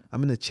waiting.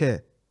 I'm in a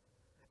chair,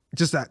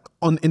 just like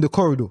in the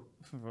corridor.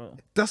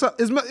 That's how,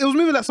 it was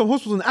moving like some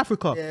hospitals in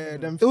Africa. Yeah,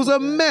 It was a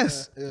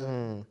mess.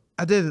 Yeah.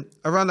 And then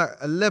around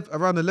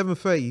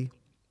 11:30,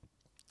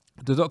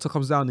 the doctor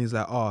comes down and he's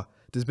like, oh,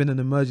 there's been an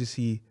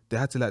emergency. They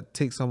had to like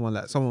take someone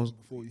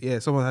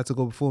someone had to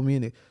go before me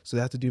in it. So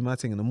they had to do my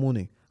thing in the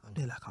morning. I'm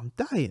there like, I'm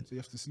dying. So you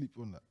have to sleep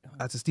on that.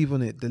 I had to sleep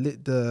on it.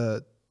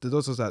 The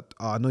doctor's like,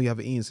 oh, I know you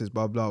haven't eaten since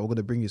blah, blah. We're going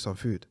to bring you some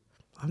food.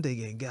 I'm there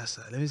getting gas.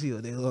 Like, let me see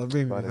what they're going to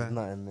bring me, But there's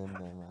man. nothing in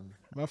there, man.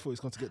 Man, I thought he's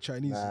going to get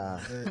Chinese. Nah.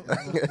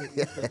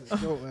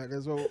 No, man,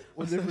 there's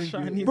what they bring you.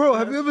 Chinese. Bro,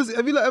 have you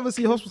ever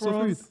seen hospital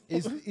food?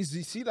 Is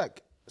you see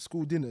like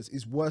school dinners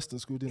is worse than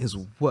school dinners.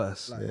 It's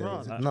worse. Like,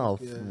 Yeah. No,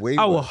 way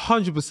I will worse.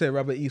 100%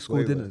 rather eat school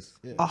Way dinners.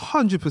 worse.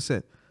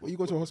 100%. when you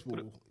go to a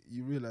hospital,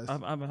 you realize I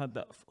haven't had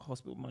that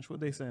hospital much. What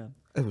they saying?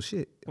 It was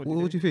shit. What What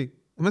do you do you think?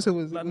 I must say,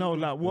 was, Like no,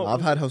 like what? I've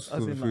was had it?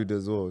 hospital As in, food like,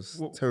 as well. It's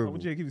terrible.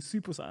 Would you give you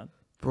soup or something?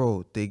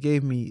 bro, they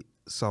gave me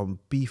some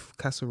beef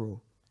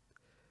casserole.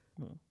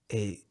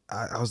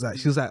 I was like,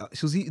 she was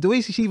the way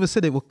she even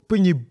said it will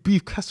bring you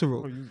beef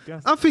casserole. Oh, you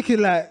gas. I'm thinking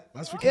like,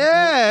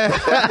 yeah.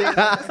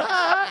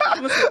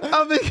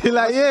 I'm thinking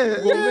like, yeah.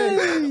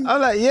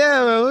 I'm like,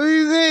 yeah, man. What are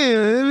you saying,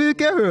 man? Beef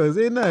casserole,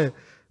 say no.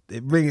 They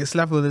bring it,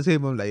 slap it on the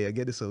table. I'm like, yeah,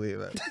 get this away,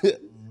 man.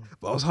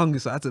 But I was hungry,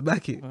 so I had to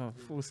back it Oh,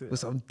 force it. with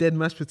some dead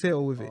mashed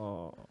potato with it.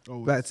 Oh,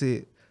 Back to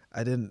it.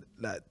 I didn't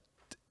like.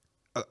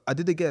 I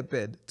didn't get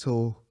bed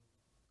till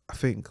I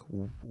think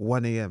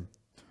 1 a.m.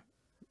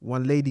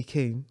 One lady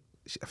came.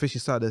 I think she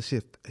started her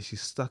shift and she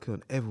stuck it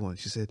on everyone.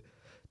 She said,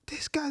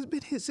 "This guy's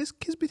been here. This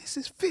kid's been here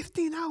since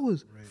 15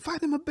 hours.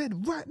 Find him a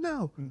bed right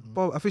now."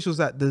 But I think she was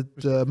like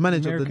the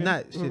manager of the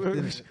night shift.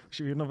 innit?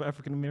 Should be another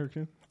African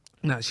American.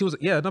 Nah, she was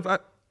another.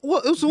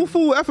 What? It was all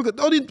full African.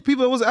 The only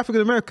people that wasn't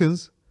African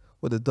Americans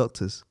were the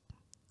doctors.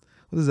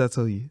 What does that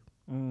tell you?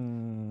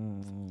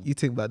 You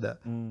think about that.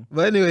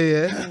 But anyway,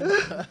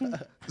 yeah.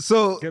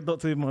 So Get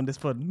Dr. Im on this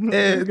pod.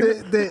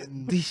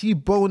 she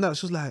boned out.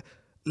 She was like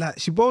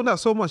she boned out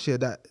so much here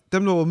that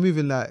them lot were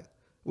moving like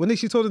when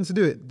she told them to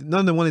do it,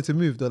 none of them wanted to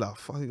move. They're like,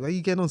 fuck, why are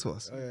you getting onto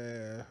us?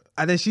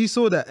 And then she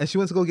saw that and she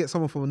went to go get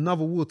someone from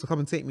another ward to come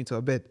and take me to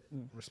her bed.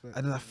 Respect.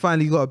 And then I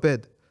finally got a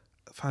bed.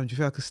 Fam, do you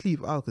think I could sleep?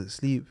 I couldn't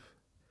sleep.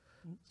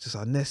 Just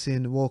I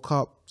nesting, woke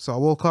up. So I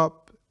woke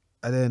up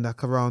and then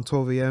like around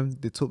 12 a.m.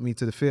 they took me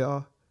to the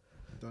theatre.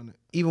 Done it.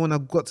 Even when I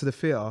got to the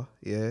theatre,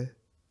 yeah,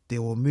 they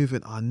were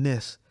moving our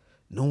nest.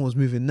 No one was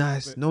moving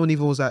nice. No one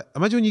even was like,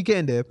 imagine when you get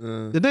in there,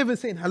 they're not even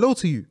saying hello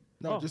to you.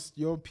 No, just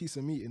your piece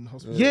of meat in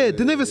hospital. Yeah,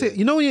 they never say,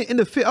 you know when you're in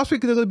the fit, I was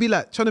thinking they're going to be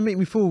like trying to make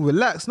me feel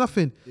relaxed,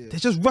 nothing. They're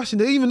just rushing.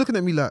 They're even looking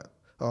at me like,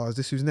 oh, is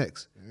this who's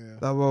next?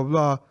 Blah, blah,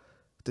 blah.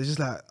 They're just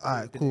like, all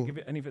right, Did cool. they give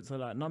it anything to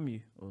like numb you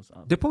or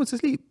something? They put me to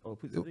sleep. Oh,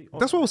 put you to sleep.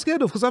 That's what I was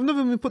scared of because I've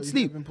never been put to you've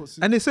sleep. never been put to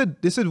sleep? And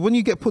they said when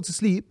you get put to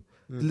sleep,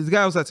 the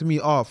guy was like to me,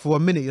 for a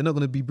minute, you're not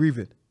going to be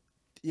breathing.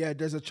 Yeah,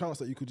 there's a chance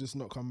that you could just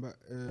not come back.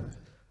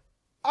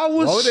 I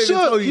was Why would they shook.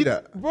 even tell you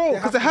that? Bro,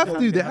 because they have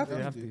to. They have They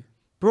to. have to.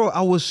 Bro,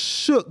 I was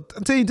shook.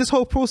 I'm telling you, this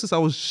whole process, I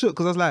was shook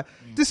because I was like,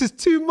 this is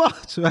too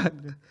much,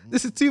 man.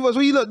 This is too much.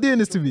 What are you not doing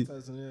this to me?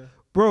 Yeah.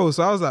 Bro,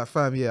 so I was like,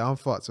 fam, yeah, I'm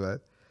fucked, man.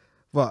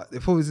 But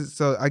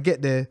so I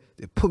get there,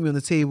 they put me on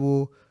the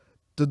table.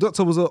 The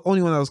doctor was the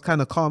only one that was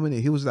kind of calm in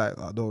it. He was like,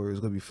 oh, don't worry, it's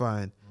going to be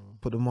fine.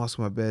 Put the mask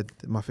on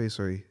my face,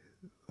 sorry.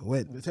 I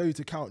went, They tell you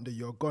to count that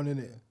you're gone,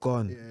 innit?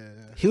 gone.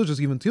 Yeah. He was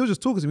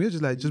just talking to me. He was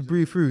just like, just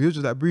breathe through. He was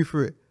just like, breathe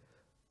through it.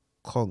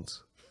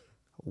 Conked.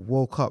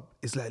 Woke up.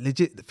 It's like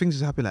legit, things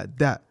just happen like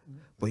that.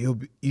 But you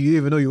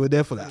even know you were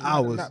there for like You had a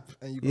hours. nap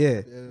and you got Yeah.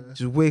 up, yeah.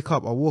 Just wake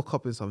up. I woke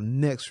up in some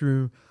next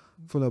room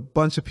full of a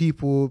bunch of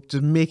people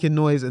just making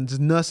noise and just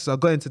nurses. I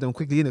got into them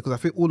quickly in it because I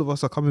think all of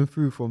us are coming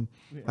through from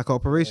like an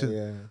operation.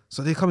 Yeah.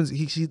 So they come and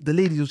the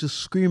lady was just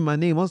screaming my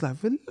name. I was like,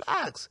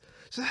 relax.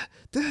 She's like,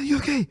 Dad, are you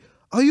okay?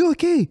 Are you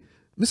okay?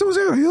 Mr.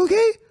 Mosero, are you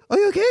okay? Are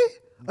you okay?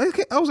 Are you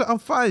okay? I was like, I'm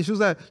fine. She was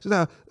like,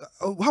 how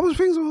was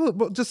things?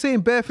 But just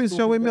saying bare things trying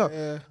to wake me up.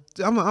 Yeah.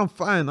 I'm like, I'm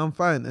fine.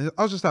 And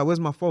I was just like, where's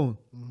my phone?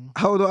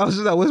 I was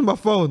just like, where's my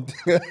phone?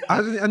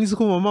 I need to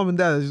call my mum and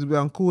dad. Just be,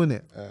 I'm cool in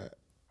it.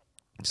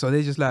 So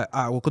they just like,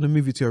 all right, we're gonna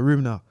move you to your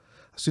room now.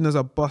 As soon as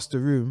I bust the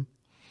room,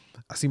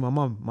 I see my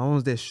mum. My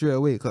mum's there straight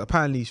away because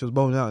apparently she was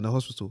boning out in the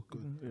hospital.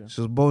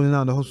 She was boning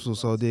out in the hospital,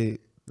 so they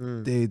put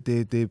her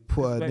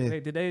there.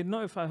 Wait, did they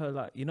notify her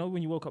like, you know,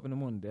 when you woke up in the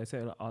morning, they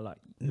say like, oh, like,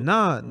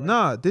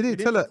 Nah. They didn't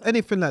tell her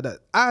anything like that.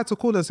 I had to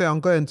call her and say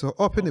I'm going to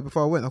up in it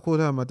before I went. I called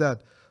her and my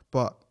dad,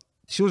 but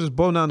she was just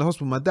boning out in the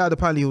hospital. My dad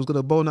apparently he was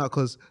gonna bone out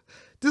because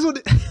this one.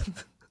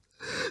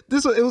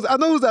 This one, it was. I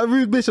know it was that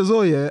rude bitch as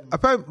well. Yeah.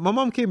 Apparently, my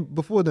mum came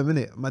before them,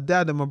 innit? My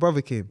dad and my brother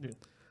came,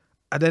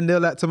 and then they're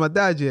like to my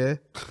dad, yeah.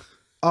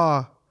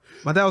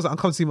 My dad was like, "I'm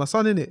coming to see my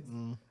son, innit?"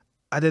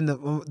 And then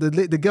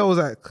the girl was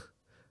like,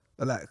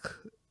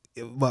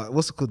 "But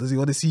what's it called? Does he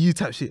want to see you?"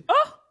 Type shit.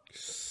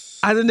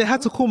 And then they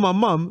had to call my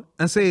mum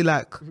and say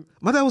like,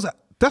 my dad was like,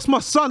 "That's my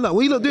son. Like,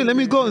 what you lot doing? Let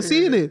me go and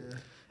see it."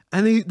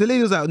 And the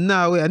lady was like,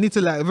 "Nah, wait, I need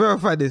to like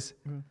verify this."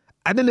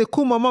 And then they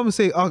call my mum and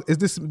say, "Oh,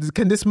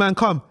 can this man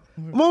come?"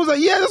 Mum was like,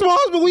 "Yeah, that's my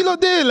husband. What you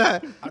lot doing?"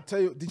 Like, I tell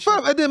you, did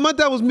fam, and then my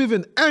dad was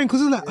moving angry because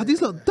he was like, "Are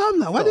these lot dumb?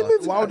 Like, why they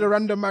moving?" why would a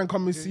random man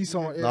come and see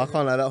someone? No, I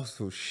can't lie, that was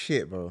so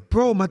shit, bro.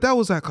 Bro, my dad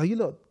was like, "Are you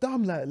lot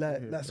dumb?" Like.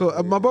 So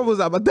my brother was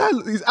like, "My dad,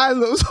 his eyes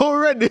look so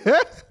red."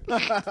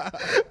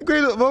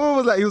 Great. My mom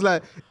was like, he was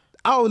like,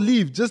 "I'll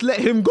leave. Just let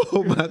him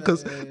go, man."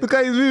 Because look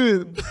how he's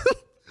moving.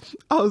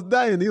 I was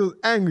dying. He was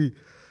angry.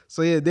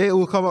 So yeah, they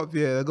all come up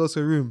here. I go to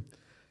a room.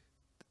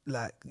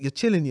 Like you're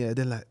chilling here.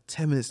 Then like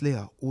 10 minutes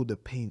later, all the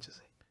pain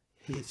just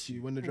Hits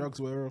you when the drugs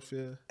wear off.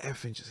 Yeah.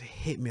 everything just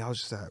hit me. I was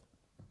just like,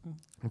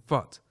 I'm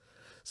fucked.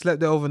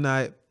 Slept there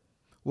overnight.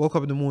 Woke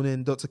up in the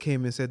morning. Doctor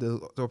came and said the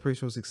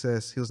operation was a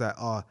success. He was like,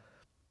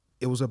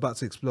 it was about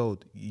to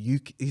explode. He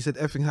said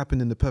everything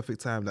happened in the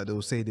perfect time. Like they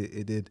will say that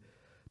it did.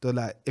 They're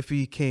like, if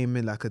he came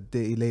in like a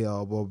day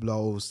later, blah blah,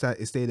 or it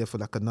stayed there for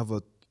like another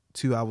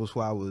 2 hours,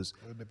 4 hours,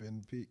 It would have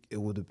been peak. it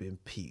would have been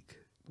peak.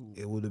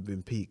 It would have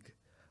been peak.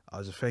 I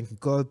was just thanking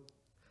God.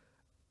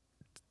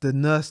 The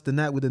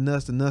night with the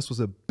nurse was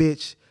a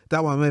bitch.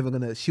 That one I'm never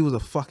gonna. She was a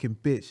fucking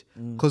bitch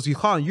because you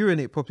can't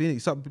urinate properly. I'm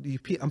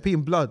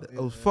peeing blood. I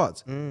was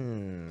fucked.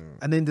 And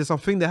then there's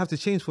something they have to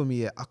change for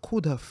me. Yeah, I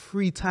called her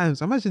 3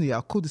 times. Imagine,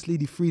 I called this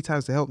lady 3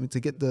 times to help me to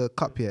get the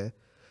cup here.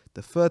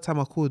 The 3rd time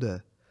I called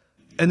her,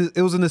 and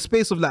it was in the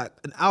space of like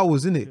an hour,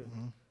 wasn't it?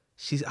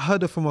 I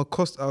heard her from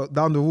across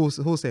down the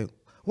hall saying,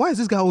 "Why is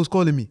this guy always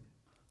calling me?"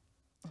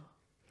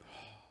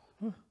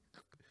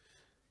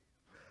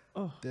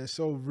 They're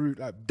so rude.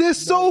 Like They're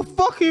so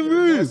fucking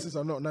rude. nurses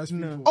are not nice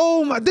people.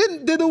 Oh my,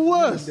 they're the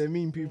worst. They're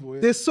mean people.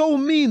 Yeah. They're so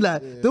mean.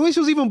 Like the way she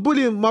was even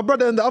bullying my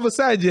brother on the other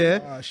side,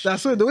 yeah.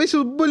 That's what the way she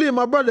was bullying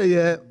my brother,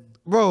 yeah.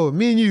 Bro,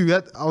 me and you,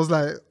 I was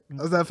like,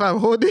 fam,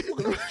 hold it.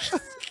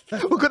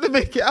 We're gonna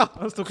make it out.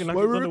 I was talking like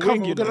When it's we on the recover,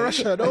 wing, we're you gonna know.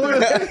 rush her. Don't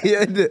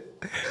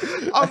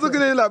worry. I was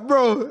looking at him like,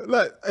 bro,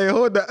 like, hey,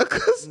 hold that,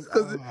 because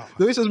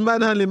the way she was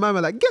manhandling my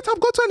man, like, get up,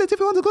 go toilet if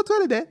you want to go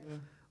toilet there.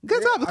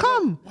 Get up,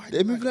 come.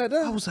 They move like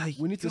that. I was like,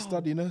 We need to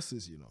study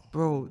nurses, you know.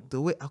 bro, the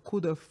way I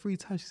called her 3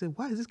 times, she said,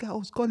 "Why is this guy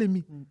always calling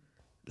me?"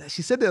 Like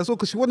she said that as well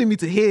because she wanted me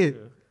to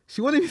hear.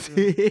 She wanted me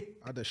to.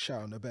 I had a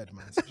shout on the bed,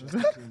 man. So just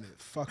clean it.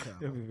 Fuck her.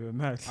 Yeah, Man. we were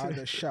mad. I had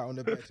a shout on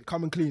the bed.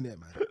 Come and clean it,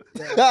 man.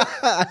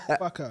 Yeah.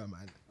 Fuck her,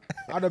 man.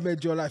 I'd have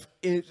made your life,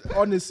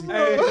 honestly.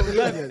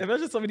 Hey,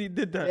 imagine somebody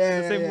did that.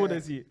 Yeah, the same yeah, word yeah.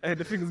 as you. Hey,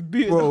 the thing is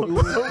beating. Bro,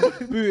 up.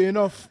 Booting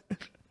off.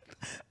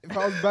 If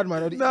I was bad,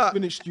 man, I'd Nah, eat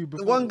spinach stew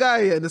before. one guy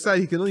in the side,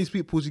 he can only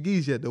speak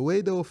Portuguese. Yeah, the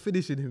way they were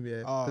finishing him, yeah,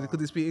 because he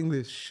couldn't speak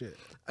English. Shit.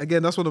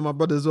 Again, that's one of my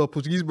brothers as well,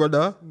 Portuguese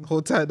brother.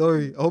 Hold tight, don't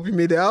worry. I hope you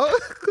made it out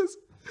because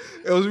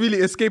it was really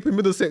escaping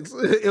Middlesex.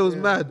 It was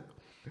mad.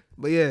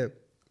 But yeah,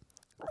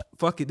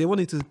 fuck it. They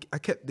wanted to. They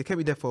kept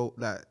me there for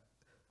like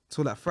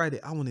till like Friday.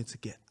 I wanted to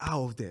get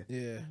out of there.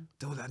 Yeah.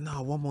 They were like,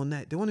 nah, one more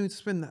night. They wanted me to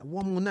spend that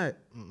one more night.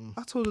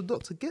 I told the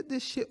doctor, get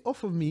this shit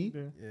off of me.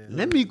 Yeah.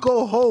 Let me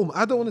go home.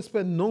 I don't want to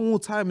spend no more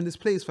time in this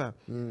place, fam.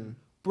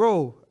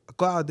 Bro, I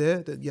got out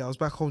there. I was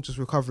back home just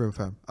recovering,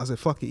 fam. I said,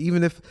 fuck it.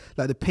 Even if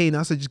like the pain,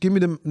 I said, just give me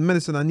the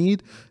medicine I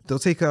need. They'll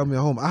take care of me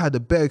at home. I had a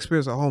better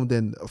experience at home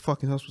than a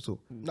fucking hospital.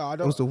 No, I It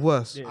don't. was the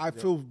worst. Yeah. I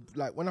feel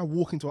like when I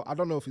walk into, I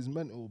don't know if it's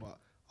mental, but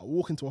I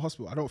walk into a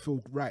hospital, I don't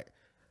feel right.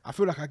 I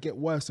feel like I get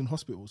worse in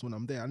hospitals when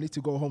I'm there. I need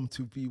to go home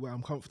to be where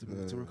I'm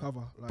comfortable to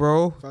recover. Like,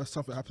 Bro. first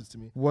something happens to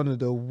me, One of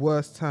the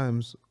worst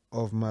times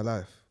of my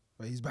life.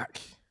 but he's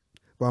back.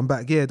 But I'm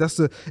back. Yeah, that's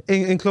the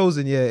in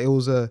closing. Yeah, it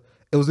was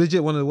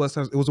legit one of the worst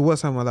times. It was the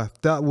worst time of my life.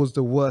 That was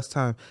the worst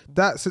time.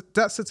 That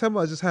September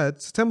I just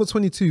had, September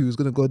 22 is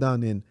gonna go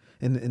down in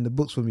the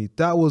books for me.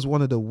 That was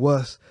one of the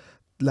worst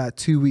like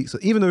 2 weeks.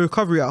 Even the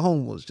recovery at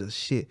home was just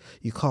shit.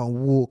 You can't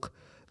walk.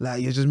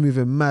 Like you're just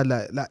moving mad.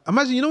 Like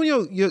imagine you know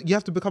when you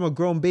have to become a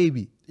grown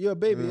baby. You're a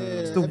baby. Yeah,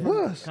 It's the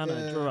worst. Kind of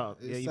Yeah, draw out.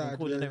 it's Yeah, you've been sad,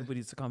 calling yeah.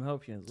 everybody to come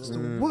help you as It's well.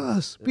 the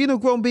worst. Being a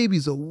grown baby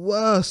is the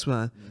worst,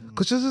 man.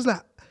 Because you're just like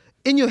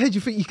in your head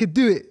you think you could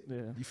do it, Yeah.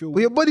 You feel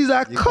but your body's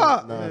like You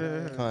cut. can't,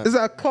 no, you can't. It's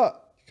like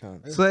cut. You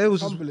can't. So it was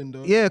just, humbling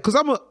though. yeah, because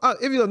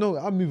if you don't know,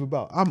 I move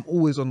about. I'm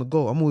always on the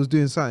go. I'm always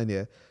doing something,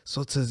 yeah.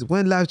 So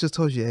when life just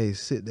tells you, hey,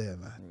 sit there,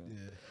 man.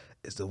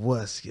 It's the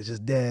worst. You're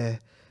just there.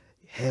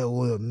 Hair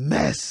all a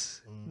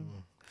mess.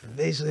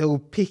 Facial hair all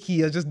picky.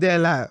 You're just there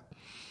like,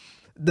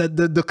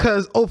 the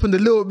curtains opened a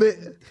little bit.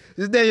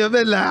 Just there in your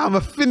bed like, I'm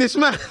a finished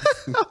man.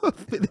 I'm a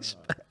finished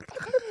man.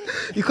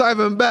 You can't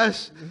even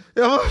bash.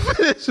 I'm a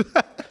finished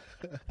man.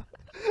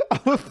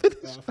 I'm a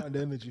finished I find the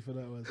energy for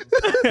that one.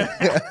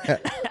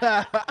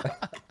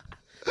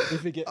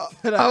 If you get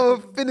I'm a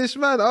finished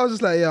man. I was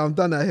just like, yeah, I'm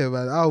done out here,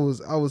 man. I was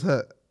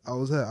hurt.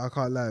 I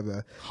can't lie,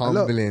 man.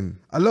 Humbling.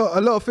 A lot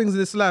of things in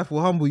this life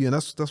will humble you, and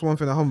that's one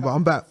thing I humble. But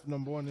I'm back.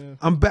 number one, yeah.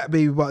 I'm back,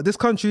 baby. But this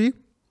country,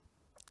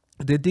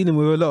 they're dealing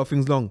with a lot of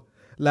things long.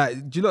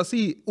 Like, do you not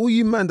see all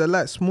you man that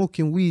like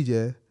smoking weed,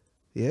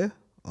 yeah,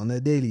 on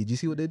their daily? Do you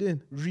see what they're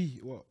doing?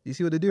 What? You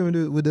see what they're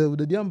doing with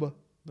the Diamba?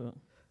 But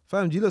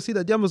Fam, do you not see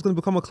that Diamba's gonna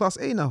become a class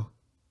A now?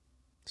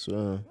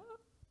 So,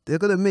 They're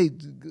gonna make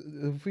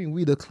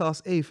weed a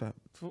class A, fam.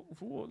 for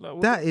what? Like,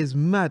 what? That is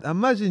mad.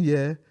 Imagine,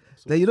 yeah,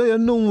 that you know your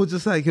normal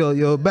just like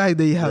your bag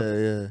that you have.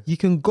 yeah. You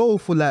can go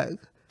for like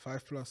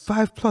 5+.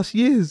 5+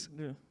 years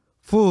Yeah.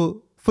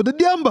 for the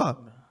Diamba.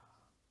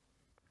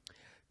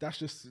 That's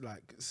just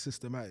like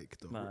systematic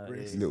though. Nah,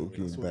 Racist. yeah, Little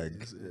That's green what it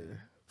bag. is, yeah.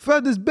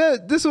 Fam,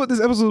 this is what this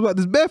episode is about.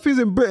 There's bare things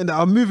in Britain that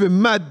are moving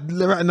mad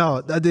right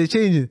now that they're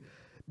changing.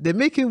 They're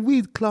making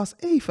weed class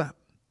A, fam.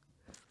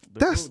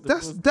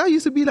 That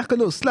used to be like a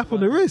little slap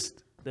on the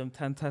wrist. Them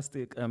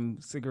fantastic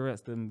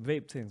cigarettes, them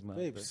vape things, man.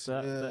 Vapes.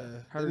 That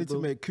They need to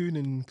Haribo- make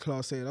Coonin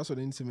class A. That's what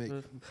they need to make.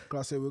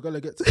 Class A. We're gonna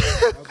get to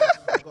I've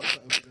got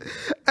something for them.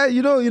 Hey,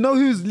 you know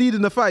who's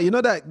leading the fight? You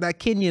know that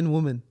Kenyan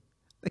woman,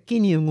 the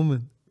Kenyan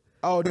woman.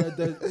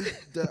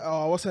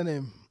 Oh, what's her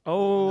name?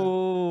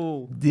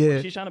 Oh,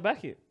 Yeah, she's trying to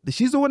back it.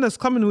 she's the one that's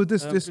coming with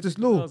this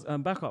law.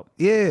 Backup.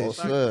 Yeah, Oh,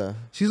 swear.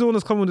 she's the one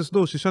that's coming with this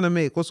law. She's trying to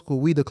make what's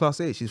called weed a class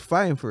A. She's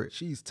fighting for it.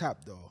 She's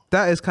tapped though.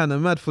 That is kind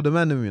of mad for the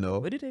man, you know.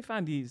 Where did they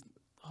find these?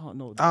 Oh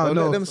no. I don't Don't let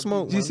know. them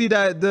smoke, Do you man. see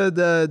that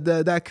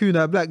that coon,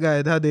 that black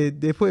guy? How they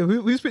put him?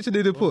 Whose picture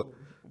did they put?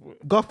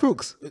 Garth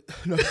Brooks.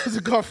 No, it's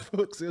a Garth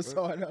Brooks. It's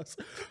someone else.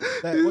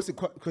 Like, what's it?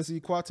 Kwesi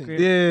Kwarteng.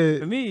 Yeah.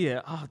 For me,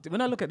 yeah.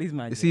 when I look at these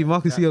man, You see,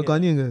 Marcus, you're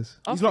Ghanaian, guys.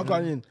 He's not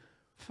Ghanaian.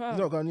 Fam. He's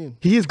not Ghanaian.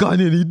 He is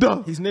Ghanaian. He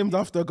done. He's named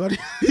after Ghanaian.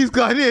 He's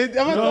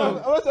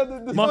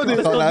Ghanaian. Marcus,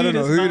 let's I not don't do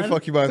know this, who the man.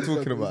 fuck you man He's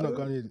talking not about.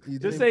 Ghanaian. He's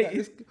Just named- say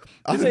it's.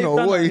 I just don't say know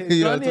it's what done, you're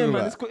it's talking Ghanaian, man.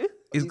 about. It's cool.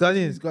 He's He's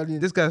Ghanaian. Ghanaian.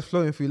 This guy's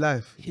floating through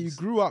life. He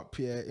grew up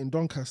here in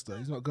Doncaster.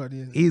 He's not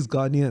Ghanaian. He's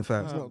Ghanaian,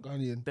 fam. He's not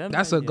Ghanaian. Them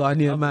That's man, a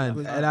Ghanaian yeah.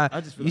 man. And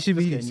I just feel you like should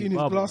just be. getting Seen you his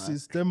bubble, man.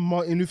 glasses. Them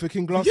Martin Luther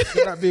King glasses.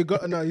 Could that be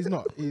a No, he's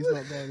not. He's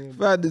not Ghanaian.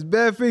 Fam, there's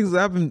bare things that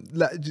happen.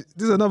 Like, this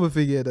is another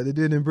thing here that they're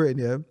doing in Britain,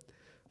 yeah?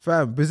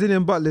 Fam,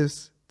 Brazilian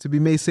butlers to be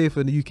made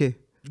safer in the UK.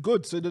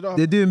 Good. So they don't.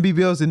 They're doing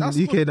BBLs in That's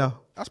the UK good. now.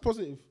 That's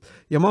positive.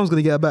 Your mom's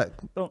gonna get her back.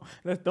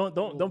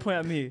 Don't point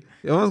at me.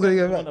 Your mom's gonna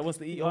get The her one back. that wants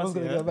to eat Your mom's us.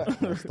 gonna Yeah. get her back.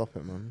 Oh, stop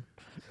it, man.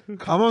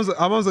 Our mom's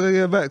gonna get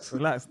her back.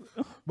 Relax.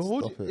 But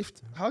what Stop would you,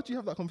 it. how do you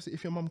have that conversation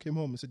if your mum came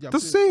home and said, "Yeah, I'm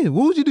That's the serious." saying.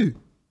 What would you do?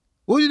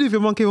 What would you do if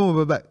your mom came home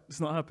with her back? It's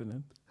not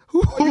happening.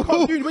 What you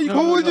can't do? What you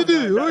can't What would you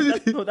do? do? What would you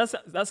do? No,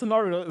 that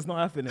scenario is not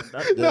happening.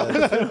 No. I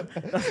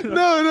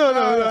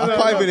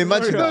can't even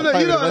imagine that. No, I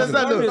can't you don't even imagine understand.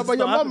 that. No, but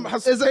your It's not mum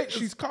has. happening.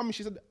 She's come.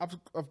 She said,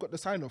 "I've got the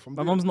sign off."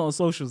 My mom's not on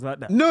socials like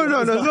that. No, it's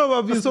not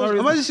about being That's social.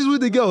 not Imagine she's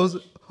with the girls.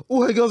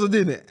 All her girls are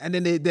doing it, and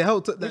then they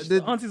help.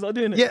 The aunties are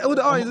doing it. Yeah, all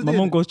the aunties are My doing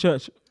mom it. goes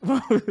church.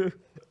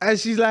 And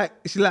she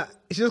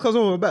just comes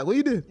home with her back. What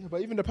you doing? Yeah,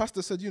 but even the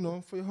pastor said,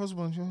 for your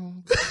husband.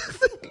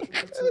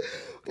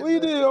 What you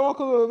doing? Your mom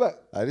comes home with her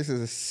back. This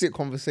is a sick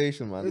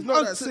conversation, man. It's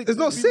not that sick. It's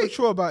not Be sick.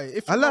 mature about it.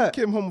 If I you like-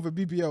 came home with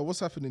a BBL, what's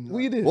happening?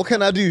 What you doing? What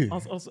can I do?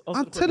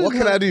 I'm telling What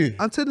can I do?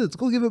 I'm telling her to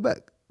go give it back.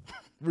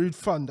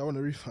 Refund. I want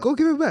a refund. Go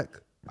give it back.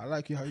 I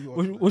like you how you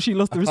are. Was she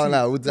lost the I can't receipt?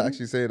 lie, I would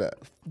actually say that.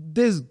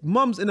 There's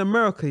mums in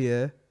America,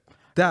 yeah,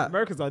 that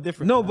Americans are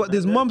different. no, but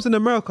there's mums in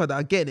America that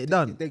are getting it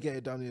done. They get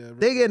it done, yeah.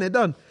 They getting it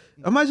done.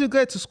 Imagine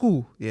going to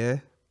school, yeah,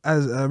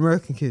 as an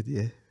American kid,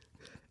 yeah.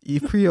 You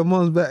free your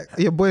mom's back,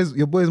 your boy's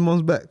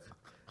mom's back.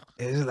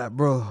 It's just like,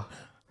 bro,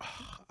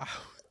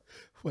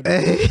 When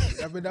hey,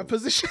 I'm in that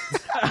position.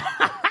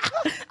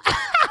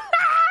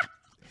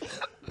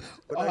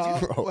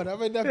 Bro. When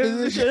I'm in that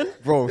position.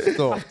 Bro,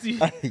 stop.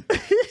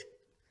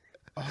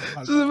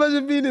 just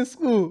imagine being in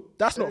school.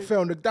 That's not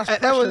fair. That's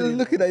And everyone's pressure. just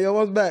looking at your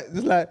mom's back,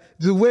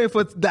 just waiting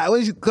for that.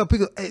 When she come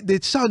pick up, they're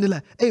shouting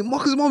like, "Hey,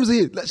 Marcus' mom's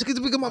here! Like, she gets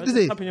to pick him up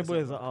today." Tapping your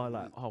boys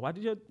why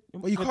did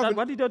Well,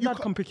 your dad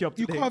come pick you up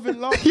You today? can't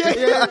even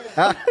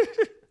laugh.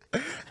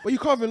 But you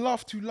can't even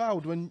laugh too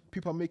loud when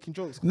people are making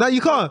jokes. No,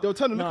 you can't. They'll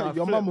turn and look Nah, at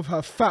your flip. mum with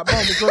her fat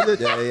mum.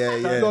 Yeah.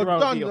 You're Bro,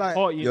 done. you're Like,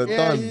 hot, You're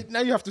yeah, done. now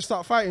you have to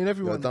start fighting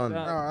everyone. You're done.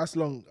 Nah, that's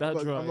long. That's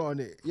I'm right. not on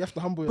it. You have to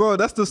humble Bro,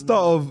 that's the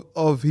start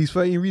of his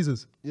 13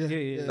 reasons. Yeah.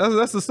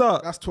 That's the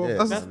start. That's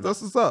 12. Yeah.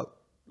 That's the start.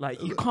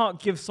 Like you can't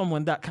give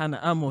someone that kind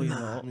of ammo, you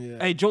know. Yeah.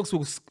 Hey, jokes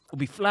will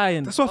be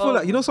flying. That's what I feel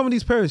like. You know, some of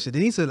these parents, they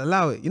need to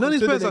allow it. You know, these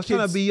Consider parents their are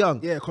trying to kids. be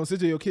young. Yeah,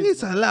 consider your You need kids.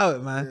 to allow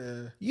it,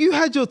 man. You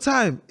had your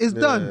time. It's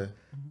Yeah. done.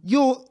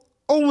 You're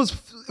almost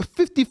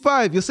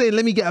 55. You're saying,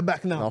 let me get her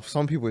back now. Now, for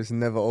some people, it's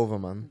never over,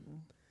 man.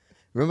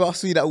 Remember, I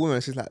saw that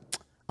woman. She's like,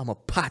 "I'm a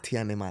party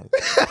animal.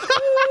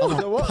 I'm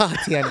a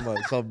party animal."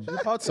 Some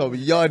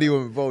yardy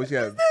woman, bro. She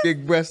had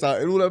big breasts out,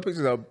 and all her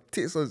pictures, her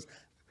tits was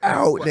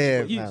out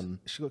there, youths? man.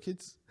 She got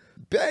kids.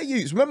 Bare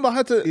youths. Remember, I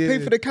had to pay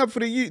for the cab for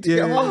the youth to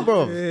get home,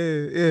 bro.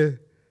 Yeah.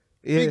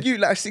 Big youth,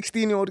 like a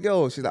 16-year-old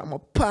girl. She's like, "I'm a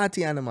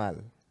party animal."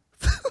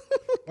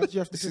 Why did you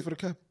have to pay for the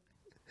cab?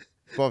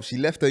 Bro, she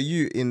left her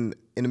youth in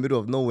the middle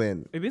of nowhere.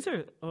 And Have you been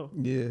serious? Oh.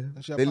 Yeah.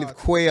 And she had they power.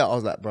 lived way out. I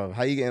was like, bro,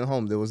 how you getting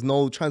home? There was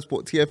no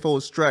transport, TFL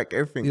strike,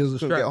 everything. It was a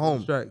Couldn't strike. get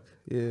home.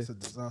 Yeah. It's a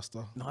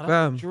disaster. No,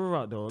 Fam. that's true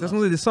out though. That's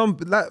not there's some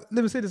like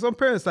let me say there's some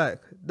parents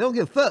like they don't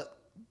give a fuck.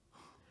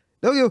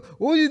 They don't give.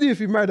 What would you do if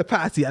you married a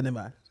party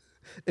animal?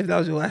 If that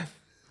was your wife?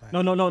 No.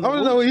 I wanna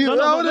know what you-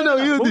 I wanna know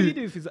what you What do. would you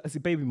do if it's a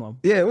baby mom?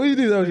 Yeah. What do you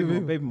do if that was your baby?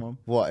 Baby mom.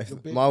 What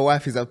if my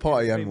wife is a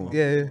party animal? mom.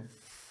 Yeah.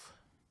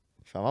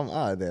 Fam, I'm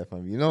out of there,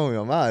 fam. You know me,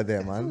 I'm out of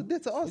there, man.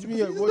 That's awesome.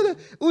 mean, what-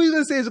 All you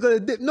gonna say is gonna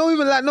dip. No,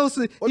 even like no.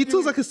 He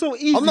talks like it's so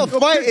easy. I'm not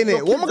fighting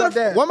it. What am I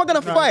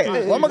gonna fight?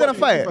 What am I gonna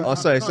fight? Oh,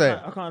 sorry.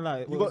 I can't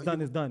lie. What's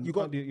done is done. you You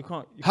got- can't do. You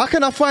can't. How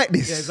can I fight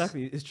this? Yeah,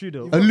 exactly. It's true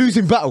though. A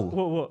losing battle.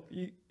 What?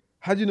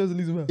 How do you know it's a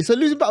losing battle? It's a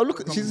losing battle.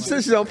 Look, she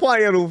says she's a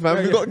party animal,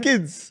 fam. We got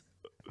kids.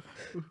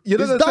 You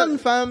know It's done,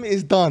 fam.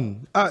 It's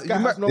done. Guy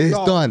has no It's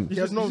love. done. He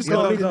has no Just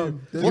love gotta in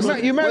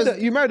be him.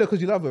 done. You married her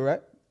because you love her,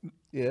 right?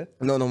 Yeah.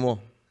 No more.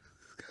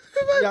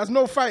 He has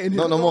no fight in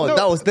him. No more.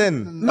 That was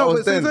then. That No, was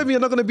but since then. you're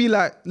not gonna be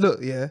like, look,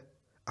 yeah,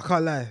 I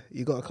can't lie.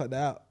 You gotta cut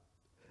that out.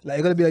 Like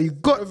you're gonna be like, you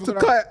got to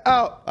cut it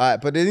out. All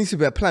right, but there needs to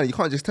be a plan. You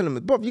can't just tell them,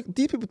 bro. These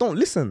people don't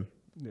listen.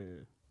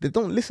 They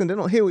don't listen. They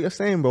don't hear what you're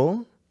saying,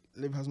 bro.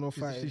 Liv has no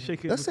fight. She's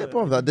shaking. That's it,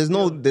 bro. Like, there's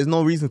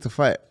no reason to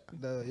fight.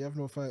 You have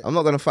no fight. I'm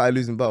not gonna fight a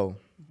losing battle.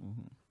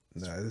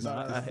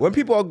 When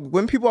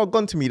people are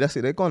gone to me, that's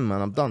it. They're gone,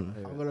 man. I'm done.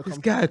 I'm gonna This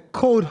come. guy,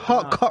 cold,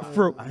 hot,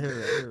 cutthroat, I hear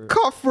it.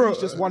 cutthroat,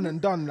 He's just one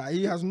and done. Like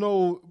he has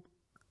no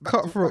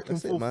cutthroat,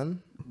 That's it,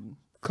 man. Who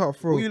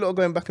cutthroat. you lot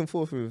going back and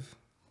forth with?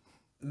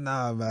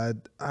 Nah,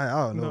 man, I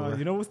don't know. No, man.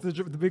 you know what's the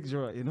big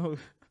joy? You know,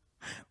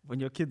 when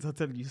your kids are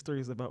telling you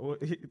stories about what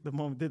the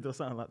mom did or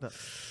something like that.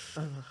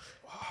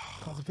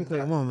 To pick up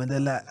your mom and they're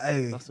like,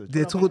 hey,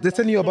 That's what- they're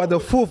telling you about the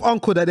fourth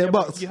uncle that they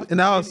bucked in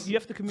the house. You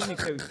have to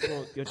communicate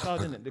with your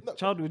child, innit? The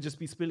child would just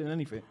be spilling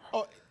anything.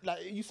 Oh, like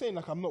you saying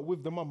like I'm not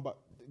with the mum, but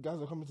the guys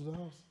are coming to the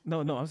house. No,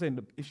 I'm saying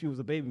if she was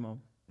a baby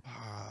mom,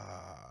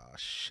 Ah,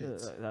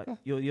 shit. like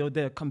you're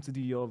there, come to do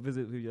your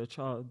visit with your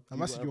child. I'm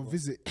do asking your whatever.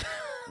 visit.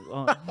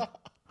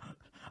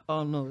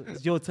 Oh no,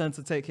 it's your turn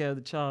to take care of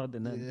the child,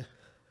 and then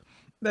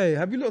Hey,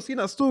 have you not seen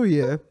that story,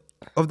 yeah,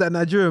 of that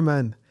Nigerian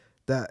man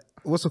that,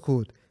 what's it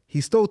called? He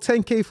stole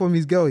 10K from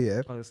his girl,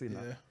 yeah, I've seen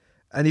that.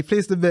 and he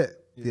placed a bet,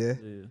 yeah.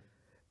 Yeah.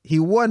 He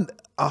won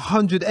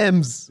 100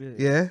 M's,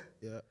 yeah.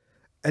 Yeah.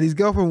 And his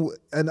girlfriend,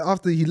 and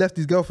after he left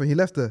his girlfriend, he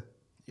left her.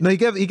 No, he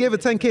gave her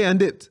 10K and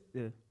dipped.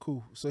 Yeah.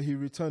 Cool. So he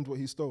returned what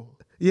he stole.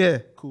 Yeah.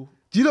 Cool.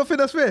 Do you not think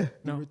that's fair?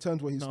 He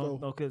returned what he No, stole.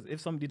 no, because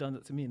if somebody done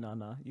it to me, nah,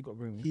 you got to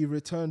bring me. He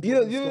returned. You what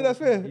don't he think stole. that's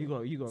fair?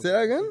 You got. Say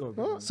that again? You gotta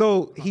bring me.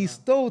 So he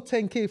stole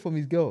 10K from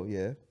his girl,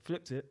 yeah?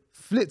 Flipped it.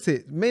 Flipped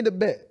it, made a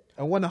bet,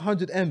 and won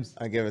 100 M's.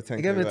 I gave her 10K.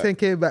 He gave him back.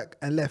 10K back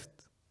and left.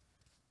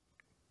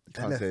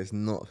 Can't say it's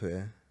not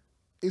fair.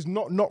 It's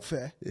not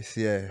fair. It's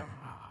yeah.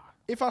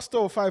 If I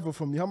stole $5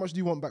 from you, how much do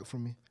you want back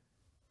from me?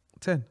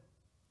 10.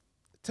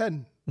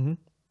 10. Mhm.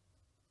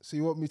 So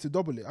you want me to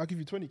double it? I'll give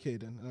you 20K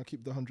then, and I'll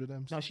keep the 100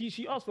 M's. No,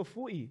 she asked for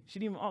 40. She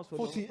didn't even ask for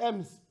 40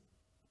 M's.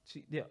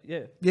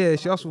 Yeah. Yeah,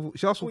 she asked for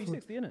 40,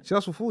 60, innit? She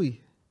asked for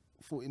 40.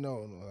 40.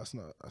 No, that's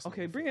not. That's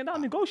Okay, not bring it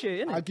down,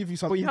 negotiate, innit? I'll give you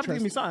some But you have to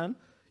give me interest. something.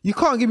 You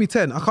can't give me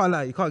 10. I can't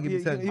lie. You can't give me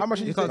Yeah, 10. How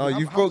much you you can't, No, How-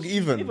 you've how broke she-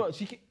 even.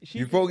 She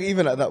You broke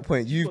even at that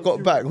point. You've got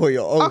you- back what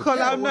you're I owed. can't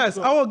lie. I'm nice.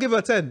 I won't give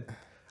her 10.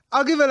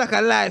 I'll give her like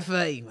a light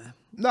 30, man.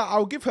 No,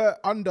 I'll give her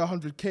under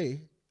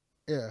 100K.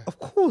 Yeah. Of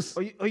course.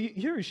 Are you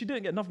hearing? She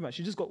didn't get nothing back.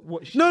 She just got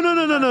what she No.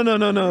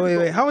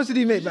 Wait. How much did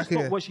he make She back just got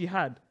here? what she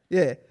had.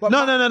 Yeah. But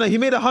No. He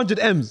made 100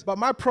 M's. But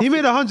my profit. He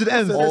made 100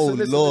 M's. Listen, Oh,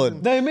 listen, Lord.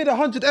 listen. No, he made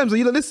 100 M's. Are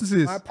you not listening to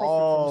this? My profit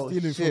Oh, from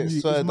stealing shit, from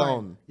you swear is mine.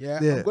 down. Yeah. Yeah.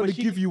 I'm going But to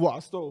she- give you what I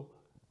stole.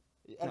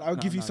 And I'll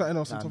give you something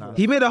else on top of that.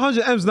 He made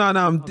 100 M's.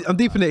 Now I'm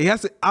deep in it. He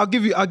has to. I'll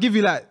give you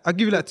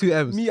like 2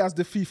 M's. Me as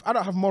the thief, I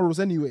don't have morals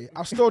anyway.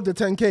 I've stole the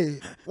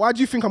 10K. Why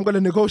do you think I'm going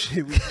to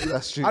negotiate with you?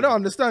 That's true. I don't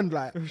understand.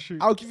 Like,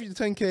 I'll give you the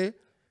 10K,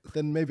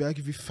 then maybe I'll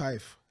give you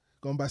 5.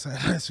 Go and buy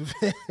something nice with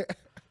it.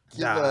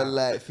 Give her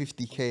like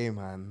 50K,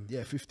 man.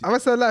 Yeah, 50. I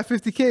must have like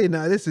 50K.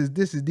 Now this is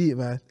deep,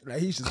 man. Like,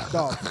 he's just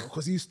dark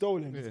because he stole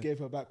him. He gave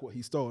her back what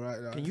he stole, right?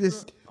 Like,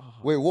 This,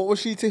 Wait, what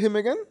was she to him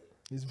again?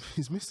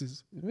 his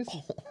missus.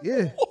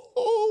 yeah.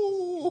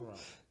 Oh,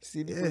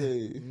 see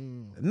the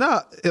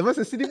Nah, it must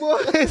have city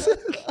boys.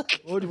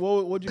 What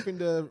do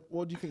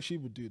you think she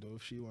would do though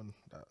if she won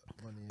that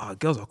money?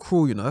 Girls are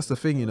cruel, you know. That's the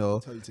thing, you know.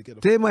 Tell you to get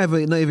the They might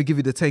not even give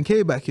you the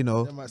 10K back, you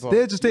know. They might say-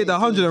 They just take the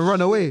 100 and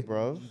run away.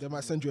 bro. They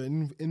might send you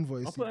an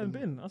invoice. I put her in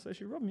bin. I said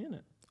she robbed me,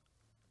 innit?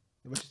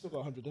 But she still got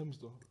 100 M's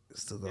though.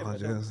 Still got Yeah,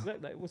 but 100 M's.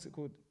 like, what's it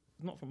called?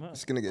 It's not from her.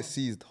 It's gonna get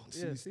seized.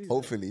 Yeah, seized.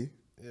 Hopefully.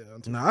 Yeah,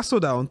 Nah, I saw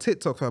that on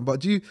TikTok, fam. But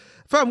what do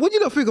you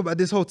not think about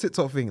this whole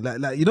TikTok thing?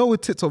 Like you know,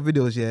 with TikTok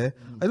videos, yeah.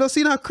 I not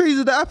seen how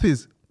crazy the app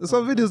is. There's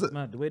some videos, that,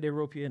 Man, the way they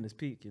rope you in is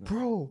peak, you know.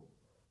 bro.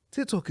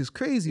 TikTok is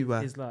crazy,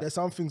 man. It's like there's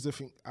some things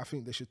I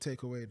think they should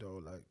take away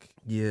though, like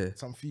Yeah.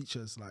 some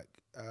features, like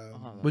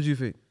What do you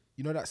think?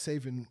 you know that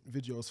saving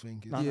videos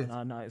thing. Is,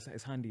 no,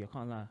 it's handy. I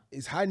can't lie.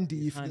 It's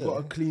handy if handy. you've got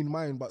a clean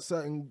mind, but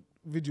certain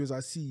videos I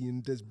see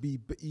and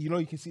you know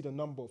you can see the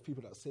number of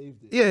people that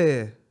saved it.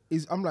 Yeah.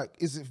 I'm like,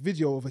 is a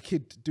video of a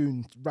kid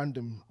doing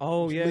random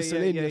Oh yeah,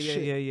 miscellaneous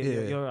shit.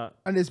 Yeah. You're right.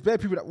 And there's bare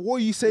people that, what are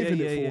you saving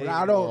it for? Like,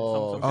 I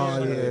don't.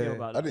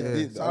 I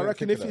didn't. So I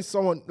reckon if it's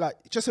someone like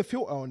just a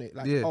filter on it,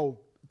 like Yeah. oh,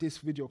 this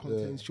video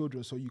contains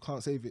children, so you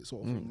can't save it,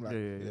 sort of thing. Like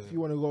if you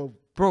want to go,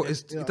 Bro,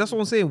 Yeah. that's what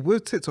I'm saying.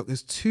 With TikTok,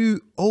 it's too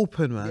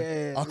open, man.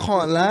 yeah, I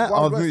can't lie.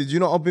 Wild West. Do you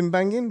know what I've been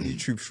banging?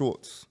 YouTube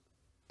Shorts.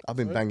 I've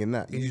been banging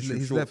that. YouTube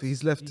He's Shorts.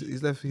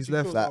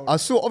 left. Like, I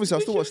still watch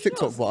YouTube TikTok,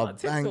 Shorts, but I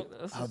like, bang,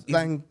 TikTok, I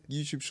bang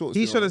YouTube Shorts.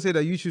 He's you trying know. to say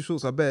that YouTube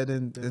Shorts are better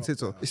than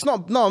TikTok. It's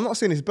not. No, I'm not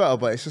saying it's better,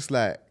 but it's just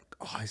like,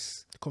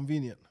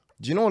 Convenient.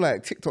 do you know,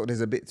 like TikTok?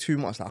 There's a bit too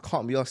much. Like, I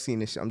can't be seeing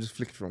this shit. I'm just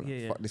flicking through.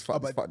 Yeah, Fuck yeah. this.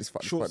 Fuck this. but Fuck this.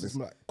 Fuck this. Shorts Fuck this. is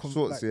like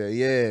Shorts. like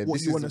Yeah. what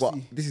This you is wanna what.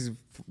 see. This is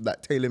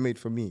like tailor made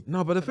for me.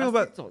 No, but the thing that's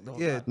about TikTok,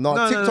 though. yeah, No,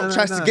 TikTok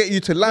tries to get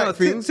you to like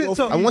things,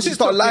 TikTok, and once you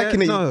start TikTok,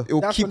 liking yeah, it, it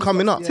will That's keep when it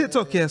coming up. starts-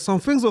 TikTok, yeah, some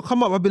things will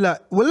come up. I'll be like,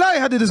 well,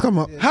 how did this come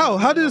up?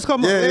 How did this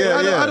come up? Yeah,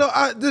 yeah, yeah.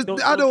 I They'll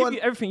don't give want.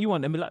 you everything you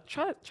want and be like,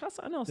 try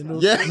something else. man.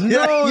 Yeah,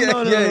 No, yeah,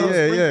 no, no, yeah, no. yeah,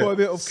 Sprinkle yeah. a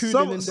bit of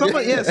cooling in Some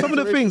there.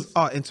 of the things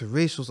are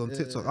interracials on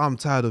TikTok. I'm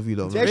tired of you,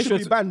 though, man. They should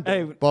be banned.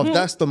 Hey, But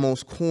that's the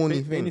most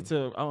corny they thing. need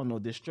to, I don't know,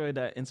 destroy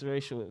that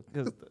interracial.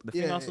 Because the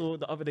thing Yeah. I saw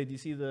the other day, do you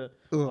see the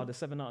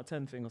 7 out of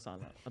 10 thing or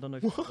something? Like, I don't know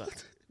if you saw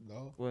that.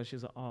 No. Where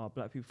she's like,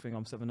 black people think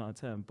I'm 7 out of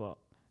 10, but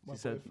My she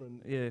said,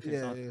 boyfriend- yeah, if it's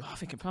yeah, not, yeah. I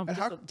think fam, And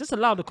how- just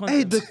allow the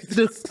Hey, content.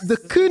 the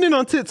cooning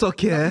on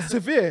TikTok, yeah.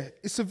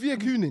 It's severe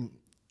cooning.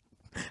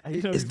 And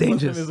you know, it's it's Muslim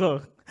dangerous. as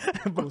well.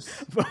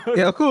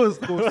 Yeah, of course.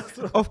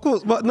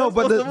 But no,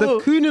 but the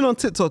possible. cooning on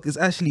TikTok is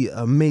actually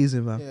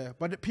amazing, man. Yeah,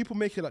 but people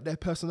make it like their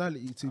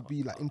personality to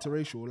be like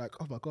interracial. Like,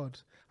 oh my god,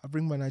 I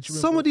bring my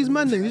Nigerian. Some of these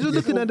man, boyfriend. them, you're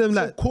just looking at them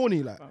So like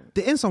corny, like.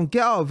 they're in some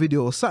Get Out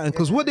video or something.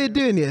 Because what they're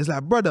doing here is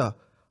like, brother,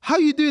 how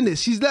you doing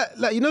this? She's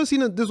like you know,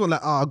 seen this one?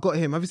 Like, I got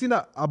him. Have you seen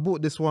that? I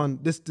bought this one.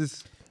 This.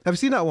 Have you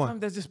seen that one? Fam,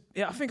 there's just,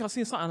 yeah, I think I've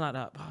seen something like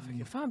that. But I'm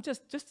thinking, fam,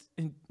 just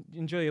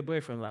enjoy your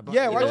boyfriend, like. But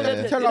Yeah, you why know, don't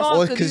you they- tell they us- don't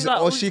Or have to do, like,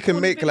 all or she these can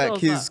corny make like videos,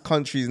 his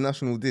country's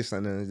national dish,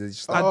 and then they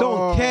just I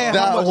don't care.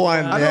 that how much,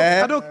 one.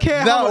 I don't care.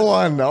 How That much,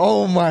 one.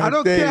 Oh my. I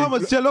don't care how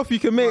much jollof you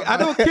can make. I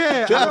don't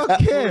care. I don't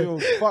care. Yo,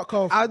 fuck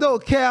off. I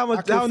don't care how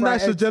much how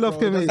nice your jollof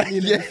can make.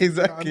 Yeah,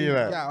 exactly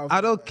right.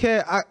 I don't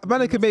care.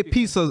 Man, can make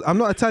pizzas. I'm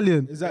not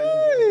Italian. Exactly.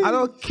 I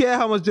don't care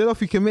how much jollof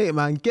you can make,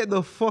 man. Get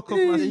the fuck off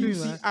my Yeah, you street,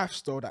 see man.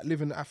 Afs though that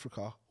live in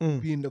Africa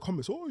be in the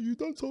comments. Oh, you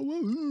done so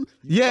well.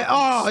 Yeah.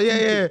 Oh,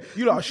 yeah.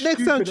 You lot are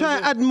Next time, stupid try as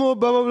and well. add more.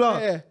 Blah blah blah.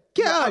 Yeah.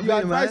 Get out of You're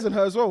here, man. advising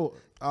her as well.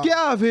 Get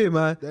out of here,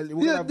 man.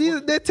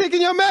 They're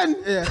taking your men.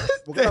 Yeah,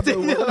 we're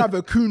gonna have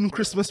a coon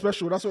Christmas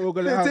special. That's what we're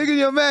gonna They're have. taking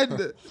your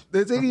men.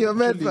 They're taking your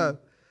men, fam.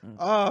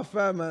 Oh,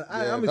 fam, man.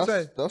 I'm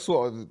excited. That's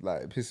what was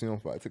like pissing me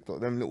off about TikTok.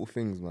 Them little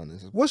things, man.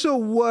 It's just, What's your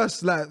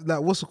worst, like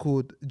what's it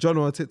called,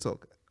 genre on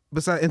TikTok?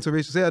 Besides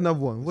interracial, say another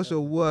one. What's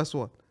your worst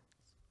one?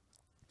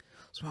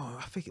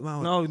 I think it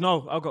might.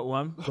 No, I got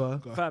one. Go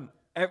on. Fam,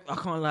 I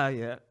can't lie,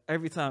 yeah.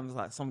 Every time it's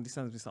like somebody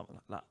sends me something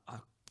like I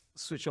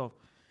switch off.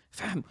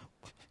 Fam,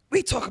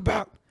 we talk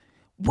about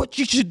what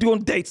you should do on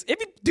dates. If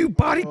you do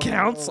body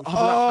counts, I'm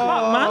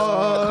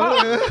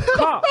like,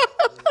 cut.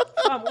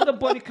 Fam, all the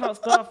body count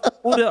stuff,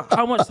 all the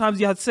how much times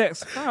you had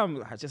sex.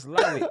 Fam, I just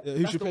love it. Yeah,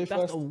 who should pay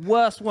That's first? the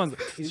worst ones.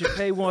 You should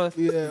pay one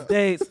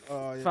dates.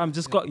 Fam,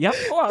 just got, you have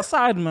to go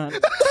outside, man.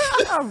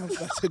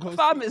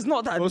 Fam, it's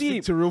not that Go speak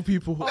deep. to real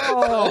people.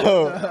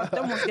 Oh, that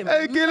one's getting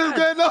Hey, get him mad.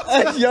 going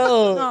up.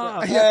 yo,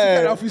 Nah,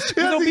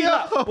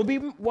 It'll be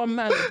like one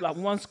man, like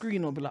one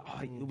screen, will be like,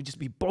 oh, it would just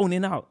be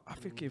boning out. I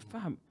thinking,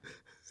 fam,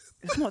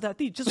 it's not that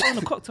deep. Just go on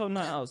a cocktail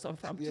night out, so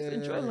fam, just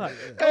enjoy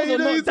life. Hey,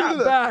 Those are not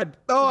that bad.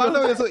 Oh, I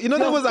know. You know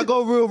the ones that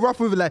go real rough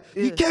with it, like,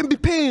 you can't be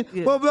paying.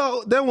 Blah,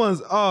 blah. Them ones,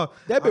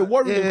 They're a bit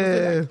worried. because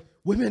they're yeah. like,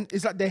 women,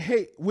 it's like they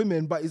hate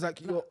women, but it's like,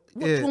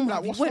 Yeah.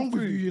 what's wrong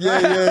with you? You yeah,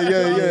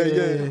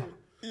 like-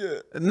 yeah.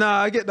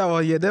 Nah, I get that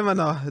one. Yeah, them and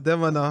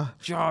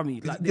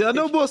Jarmy. Like, I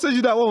know boss said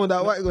you that one with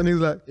that white one. He's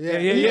like,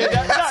 yeah.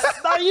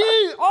 That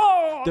you.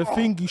 Oh. The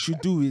thing you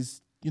should do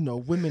is,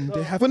 women,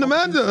 they have when the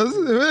man options.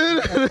 does.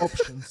 They have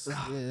options.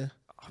 Yeah.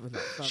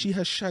 She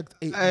has shagged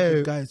 800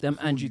 Hey. guys. Them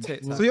Andrew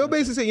Tate. So you're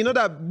basically saying, you know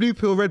that blue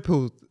pill, red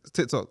pill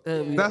TikTok?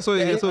 That's what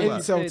you're talking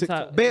about. Sell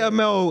TikTok. Beta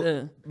male,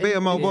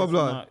 blah,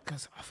 blah.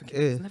 Because I think Yeah.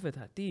 it's never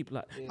that deep.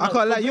 Like, I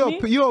can't like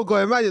you're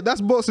going mad.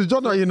 That's boss's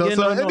genre, you know. Yeah,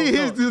 so no, any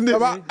his this.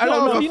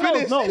 he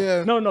finish. knows.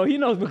 Yeah. No, he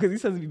knows because he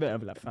says to be better. I'll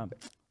be like, fam.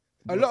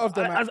 A lot of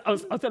them.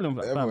 I'll tell him,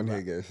 like, Everyone fam,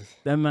 here like, gets.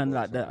 them man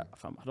like that,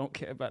 fam. I don't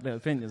care about their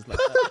opinions like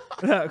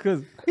that.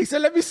 Because he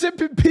said, "Let me sip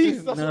in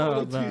peace." That's what I no,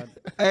 wanna do. man.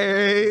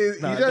 Hey,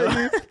 Nah,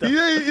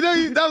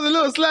 that was a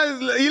little slide.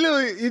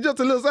 You dropped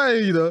a little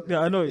sign, you know. Yeah,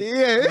 I know.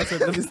 Yeah. I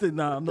said, let me sit.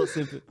 Nah, I'm not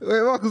simping.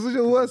 Wait, Marcus, what's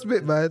your worst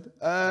bit, man?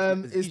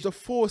 Is the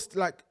forced,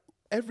 like,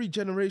 every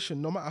generation,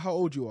 no matter how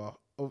old you are,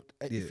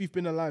 if you've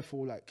been alive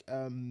for like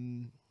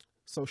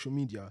social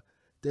media,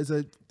 there's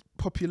a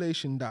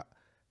population that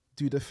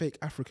do the fake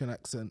African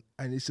accent,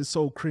 and it's just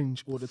so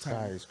cringe all the time.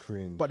 That is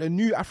cringe. But the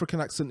new African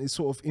accent is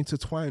sort of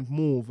intertwined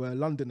more with a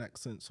London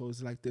accent, so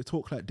it's like they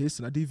talk like this,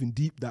 and I didn't even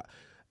deep that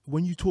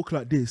when you talk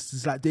like this,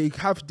 it's like they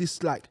have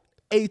this like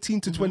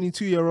 18 to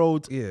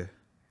 22-year-old Yeah.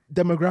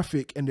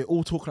 demographic, and they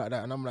all talk like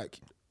that, and I'm like,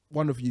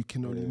 one of you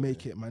can only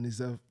make it, man.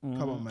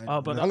 Come on, man. Oh,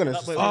 but I'm gonna.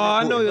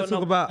 I know what you're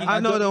talking about. I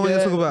know the one you're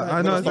talking about.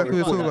 I know exactly what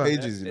you're talking about.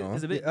 Pages, you know.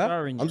 It's a bit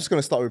jarring. I'm just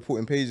gonna start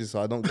reporting pages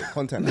so I don't get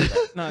content like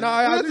that. No,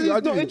 I He's do.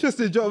 not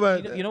interested, Joe,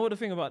 man. you know what the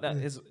thing about that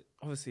is,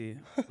 obviously,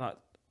 like,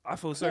 I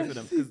feel sorry for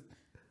them because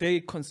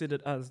they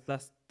considered as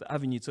that's the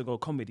avenue to go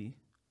comedy.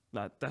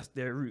 Like, that's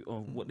their route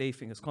of what they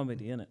think is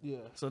comedy, innit? Yeah.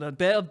 So the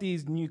better of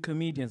these new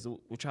comedians will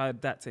try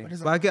that thing.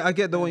 But I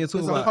get the one you're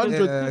talking There's about.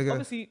 100 Yeah, I get it.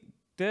 Obviously,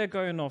 they're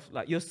going off,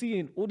 like, you're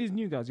seeing all these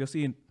new guys, you're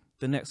seeing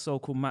the next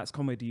so-called Max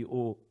Comedy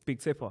or Big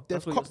Tipper. They've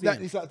That's what copped you're that.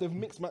 seeing. It's like they've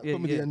mixed Mac Yeah,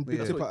 comedy yeah. and Big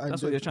That's Tipper. what- and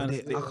that's what you're trying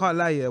to say. I can't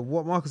lie, yeah.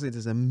 What Marcus said,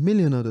 there's a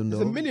million of them, though.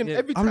 There's a million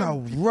every I'm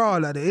time. like, raw,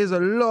 like, there is a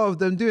lot of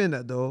them doing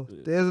that, though.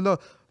 There's a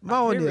lot. My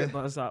I one, hear yeah. it,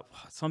 but it's like,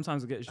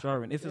 sometimes it gets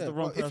jarring. If it's Yeah, the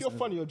wrong but person. if you're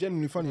funny, you're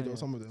genuinely funny though.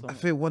 Some of them. I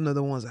think one of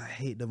the ones I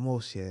hate the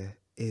most, yeah,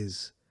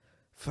 is,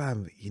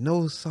 fam, you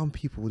know, some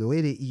people, the way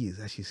they eat is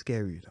actually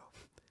scary, though.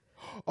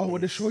 Oh,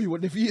 when they show you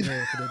what they've eaten.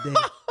 Yeah, for the day.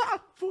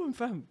 Boom,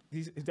 fam.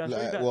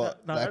 Like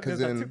what? Like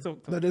as in-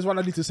 TikTok. No, there's one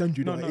I need to send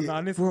you. No,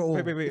 though. Bro,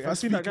 wait. if I I've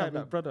seen that speak guy, up,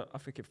 that brother. I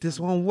think This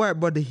one white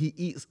brother, he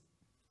eats,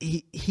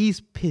 his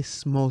piss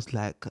smells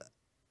like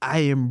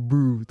iron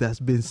brew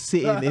that's been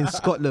sitting in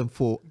Scotland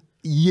for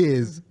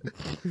years.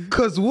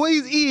 Cause what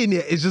he's eating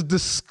here is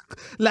just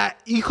like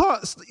you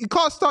can't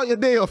start your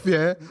day off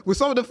here with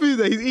some of the food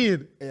that he's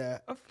eating. Yeah.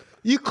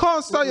 You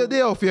can't start your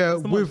day off here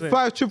with saying.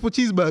 5 triple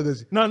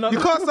cheeseburgers. No. You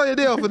can't start your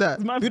day off with that.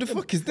 Who the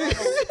fuck is this?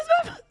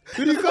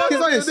 You can't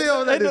start your day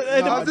off like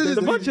this. After this,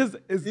 The bunch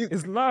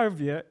is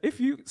live, yeah. If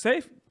you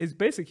safe, it's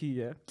basically,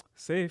 yeah.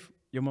 Safe,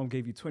 your mom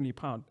gave you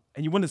 £20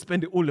 and you want to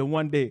spend it all in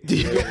one day,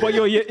 but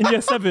you're in year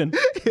 7.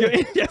 You're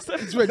in year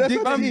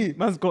 7.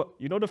 Man's got,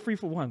 you know, the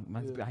 3-for-1.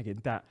 Man's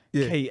bagging that.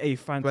 Yeah. KA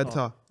Fanta.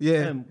 Fanta,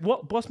 yeah.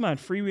 What boss man?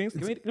 3 wings.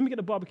 Let me get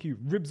the barbecue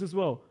ribs as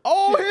well.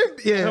 Oh, him?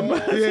 Yeah.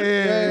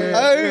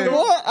 Hey,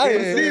 what? I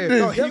ain't seen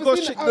No, this. he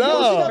goes shit.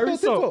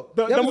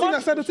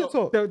 That side of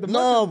TikTok.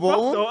 No,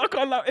 bro. I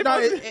can't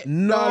lie.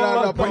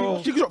 No. bro.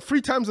 But you got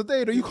 3 times a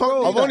day though. You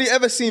can't. I've only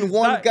ever seen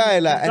one guy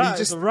like, and he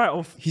just right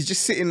off. he's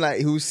just sitting like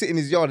he was sitting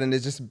in his yard and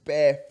there's just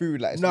bare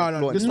food like. No.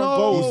 This No.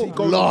 one goes. He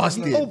goes. Lost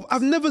it. Oh,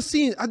 I've never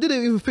seen. I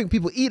didn't even think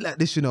people eat like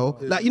this. You know,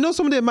 like you know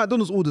some of their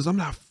McDonald's orders. I'm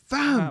like,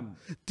 fam.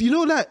 Do you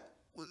know like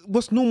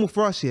what's normal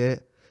for us? Yeah,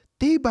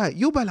 you buy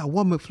like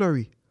 1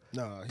 McFlurry.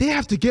 No, They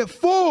have to get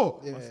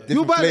 4.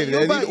 You'll buy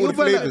flavors. They need all the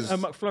flavors.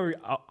 And McFlurry,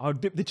 I'll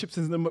dip the chips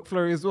in the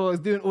McFlurry as well. It's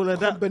doing all of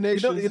that.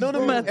 combinations. You know the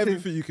man thing.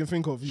 everything you can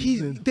think of.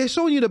 They're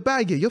showing you the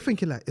bag here. You're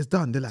thinking like it's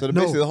done. They're like, So no,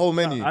 basically the whole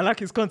menu. I like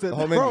his content. The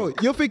whole menu. bro.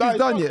 You're thinking it's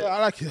done yet. I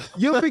like it.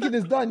 You're thinking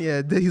it's done,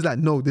 yeah. Then he's like,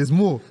 no, there's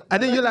more.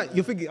 And then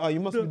you're thinking, oh, you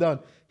must be done.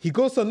 He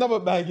goes to another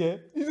bag, yeah.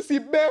 You just see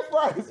bare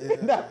fries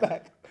in that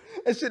bag.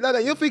 And shit like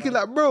that. You're thinking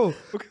like, bro,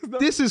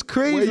 this is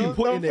crazy. Where you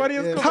putting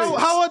it? Yeah.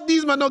 How are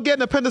these men not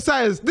getting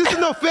appendicitis? This is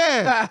not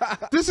fair.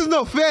 This is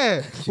not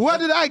fair. Why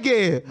did I get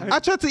it? I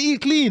tried to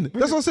eat clean.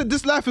 That's what I said.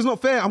 This life is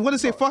not fair. I'm gonna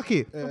say fuck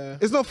it.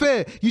 It's not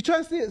fair. You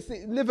try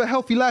to live a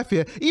healthy life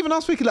here. Even I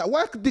was thinking like,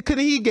 why couldn't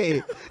he get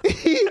it?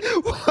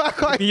 Why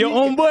can't Be your he?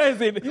 own boy,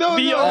 is it? No,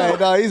 Be no. your own. Hey,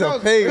 no, he's a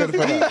pagan for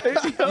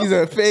that. He's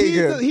a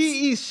pagan.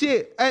 He eats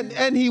shit,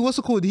 and he what's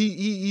it called?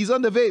 He's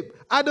on the vape.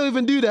 I don't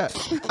even do that.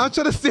 I'm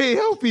trying to stay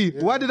healthy.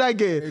 Why did I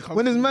get it?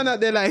 When there's man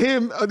out there like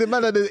him, or the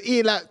man out there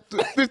eating like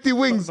 50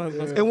 wings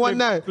in one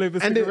night, Flavor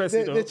and cigarettes,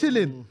 you know. they're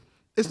chilling.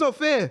 It's not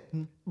fair,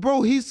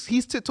 bro. His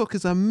TikTok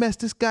is a mess.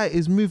 This guy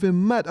is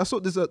moving mad. I saw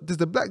there's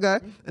the black guy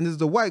and there's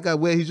the white guy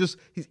where he's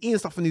eating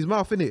stuff in his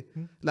mouth, innit?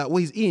 Like what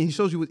he's eating, he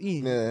shows you what's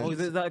eating. Yeah. Oh,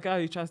 is it that guy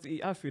who tries to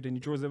eat our food and he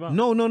draws him out?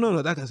 No,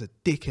 that guy's a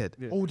dickhead.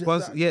 Oh,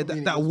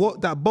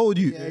 That bowled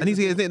you, and he's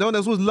the one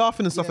that was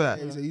laughing and stuff like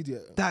that. He's an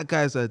idiot. That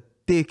guy's a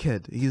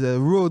dickhead. He's a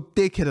real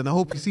dickhead, and I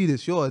hope you see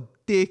this. You're a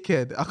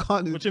dickhead. I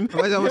can't.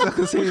 I wish I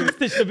could say it.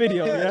 Stitch the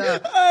video,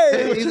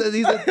 yeah. He's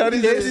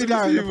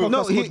a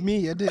No, he,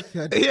 me a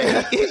dickhead.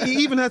 yeah,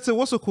 he even had to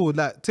what's it called?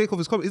 Like take off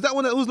his comment. Is that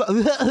one that was like?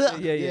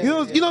 Yeah.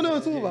 You don't know what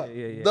I'm talking about.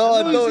 Yeah.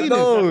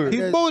 No.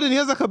 He's bald and he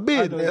has like a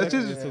beard. Yeah, That's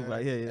just-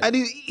 yeah. And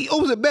he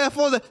opens it bare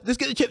for the. Let's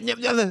get the chip.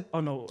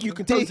 Oh no. You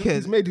can tell Dickhead.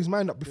 he's made his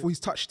mind up before he's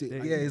touched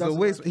it. Yeah, he's a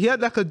waste. He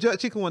had like a jerk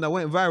chicken one that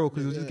went viral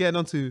because he was just getting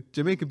onto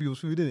Jamaican people's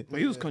food, didn't But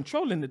he was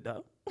controlling it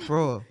though. it?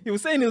 Bro, He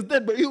was saying he was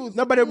dead, but he was.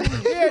 No, but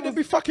they'd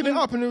be fucking it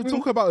up and they would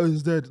talk about it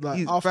as dead. Like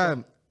he's after.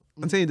 fam.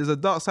 I'm telling you, there's a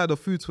dark side of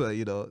food Twitter.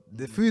 You know,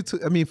 the food.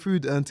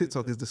 Food and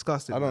TikTok is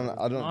disgusting. I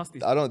Nasty.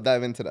 don't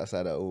dive into that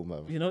side at all,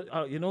 man.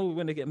 You know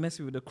when they get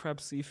messy with the crab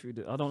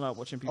seafood. I don't like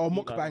watching people. Oh,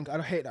 eat that. mukbang.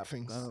 I hate that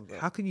thing.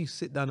 How can you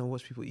sit down and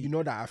watch people eat? You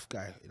know that Af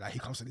guy, like he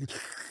comes to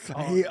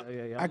Oh,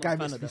 yeah. I'm that guy not a fan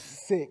makes of me that.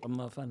 sick. I'm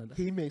not a fan of that.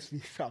 He makes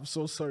me. I'm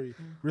so sorry.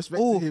 Respect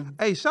to Oh, him.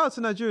 hey, shout out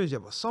to Nigerians, yeah,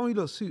 but some of you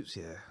lot suits,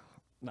 yeah.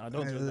 No,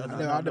 don't do that. No,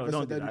 I never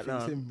don't said do that. anything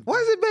No. to him. Why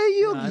is it better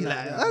you? Nah, Be nah,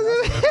 like,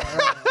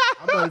 nah,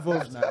 I'm not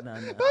involved. Nah.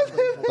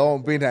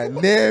 Don't bring that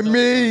near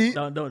me.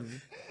 Don't.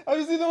 have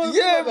you seen the one?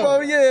 Yeah,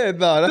 bro. Yeah,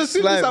 no, that's The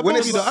soon as I slimy. When bought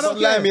it's you, though, I don't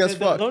slimy care. as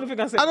fuck. The only thing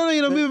I say. I don't know,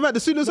 you know, moving back. The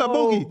soon as I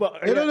bogey.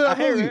 but You don't know I that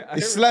hear bogey. it. I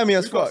It's hear slimy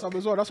as We've got fuck. some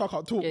as well. That's why I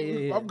can't talk.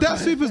 Yeah. That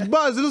soup is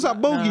buzz. It looks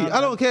like bogey. Nah,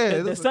 I don't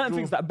care. There's certain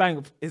things that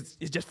bang is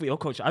just for your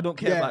culture. I don't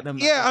care Yeah. about them.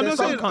 Yeah, I'm There's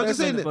not some saying. I'm just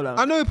saying. content It.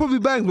 for I know it probably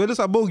bangs, but it looks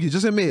like bogey.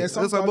 Just admit it. Yeah, It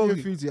some looks like Ghanaian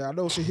bogey. foods, yeah, I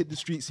know if they hit the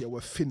streets here, we're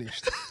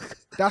finished.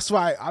 That's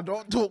why I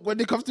don't talk when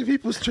it comes to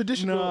people's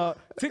traditional. No,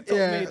 TikTok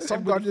Yeah, made some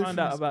everybody Ghanaian find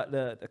out foods. about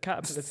the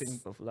caterpillar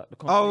thing of like the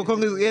Oh, concrete.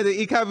 Congress, yeah,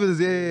 the e-cabins,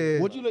 yeah.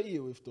 What do you like eat it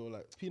with though?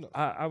 Like peanuts?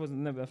 I was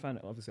never a fan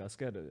of it. Obviously, I was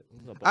scared of it.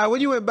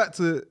 When you went back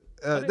to,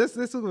 let's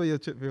talk about your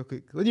trip real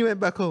quick. When you went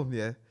back home,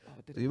 yeah,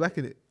 are you back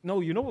in it?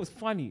 No, you know what's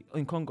funny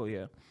in Congo,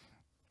 yeah?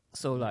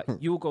 So like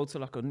you'll go to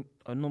like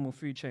a normal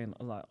food chain,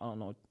 like I don't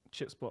know,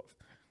 chip spot.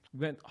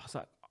 I was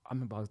like, I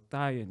remember I was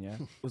dying, yeah.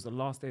 It was the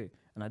last day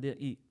and I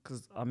didn't eat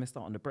because I missed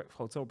out on the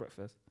hotel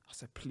breakfast. I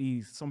said,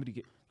 please,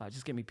 somebody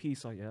just get me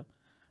pizza, yeah.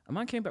 A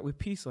man came back with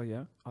pizza,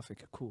 yeah. I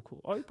think cool.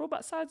 Oh, he brought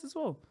back sides as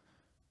well.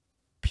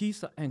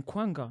 Pizza and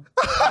kwanga.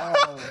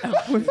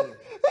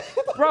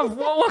 Bro,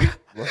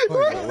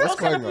 What's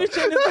kind of going on? food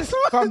chain is this?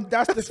 Fam,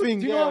 that's the thing.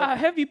 Do you know how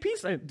heavy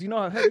pizza? Do you know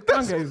how heavy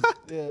kwanga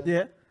is?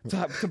 Yeah.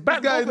 To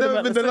back This guy's both of them never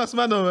at been the the last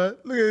man, man.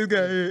 Look at this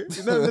guy here.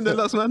 He's never been the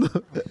last man.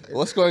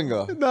 What's going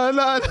on? No,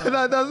 that's.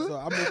 So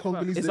I'm more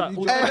Congolese It's than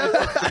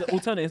like you.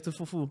 alternative to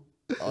fufu.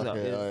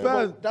 Okay, alright.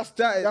 Man, That's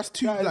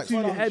too like Too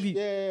sponge. heavy,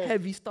 Yeah.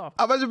 heavy stuff.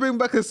 I'm about to bring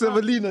back a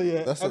Severina,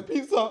 yeah. That's and a-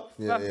 pizza.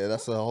 Yeah,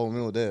 that's a whole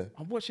meal there.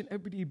 I'm watching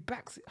everybody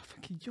backs it. I'm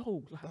thinking,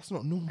 yo, like, That's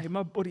not normal. hey,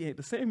 my body ain't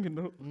the same, you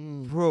know.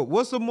 Bro,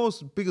 what's the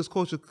most biggest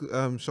culture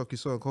shock you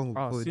saw in Congo?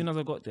 Oh, before as you soon as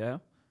I got there,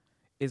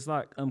 it's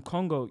like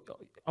Congo.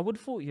 I would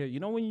have thought, yeah, you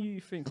know when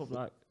you think of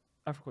like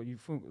Africa, you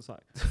think it's like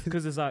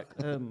because it's like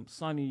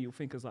sunny. You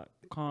think it's like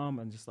calm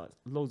and just like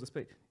loads of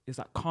space. It's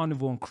like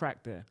carnival and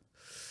crack there.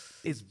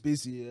 It's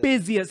Busy. Yeah.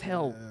 busy as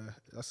hell.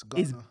 That's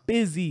It's Ghana.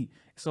 busy.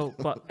 So,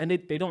 but and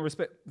they don't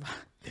respect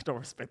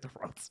the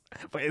roads,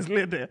 but it's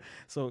lit there.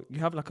 So you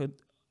have like a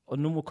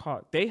normal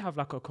car. They have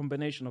like a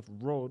combination of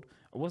road.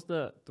 What's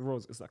the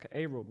roads? It's like an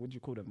A road. What do you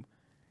call them?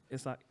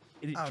 It's like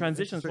it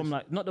transitions from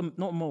like not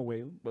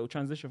motorway, but it'll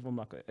transition from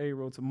like an A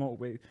road to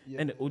motorway,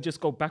 and it will just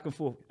go back and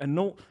forth. And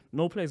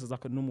no place is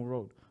like a normal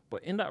road.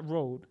 But in that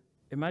road,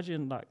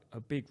 imagine like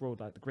a big road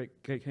like the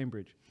Great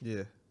Cambridge.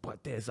 Yeah.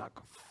 But there's like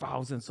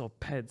thousands of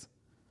peds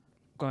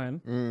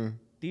going.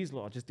 These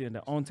lot are just doing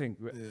their own thing.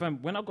 Fam,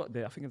 when I got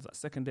there, I think it was like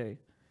second day.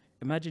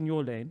 Imagine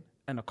your lane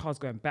and a car's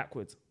going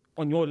backwards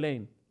on your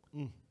lane. I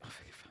think,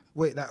 fam,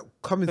 Wait, that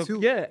coming too?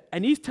 Yeah,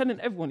 and he's telling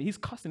everyone, he's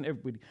cussing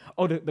everybody.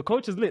 Oh, the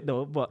coach is lit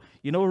though, but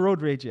you know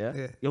road rage,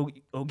 yeah?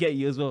 It'll get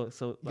you as well.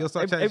 So You'll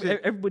start chatting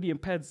shit. everybody in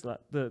PEDs, like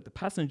the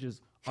passengers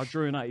are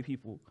drawing out at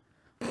people.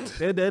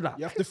 They're like,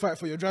 You have to fight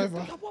for your driver.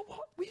 like, what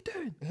are you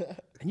doing?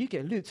 And you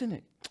get looped,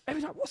 innit?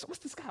 Every time, what's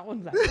this guy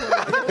on? Like, you're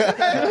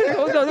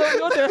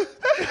there.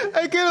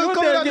 Hey, get him, You're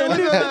come there, down yeah, the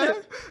window, yeah. man.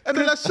 And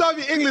then that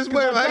shabby English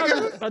boy,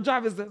 man. My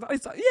driver's there.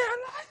 He's like, yeah,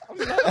 I'm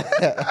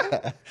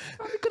like,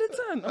 we could have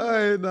turned.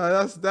 Hey,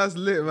 no, that's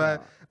lit, man.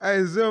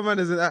 Hey, Zero Man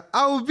is in that.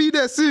 I will be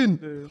there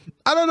soon.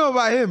 I don't know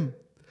about him.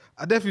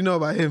 I definitely know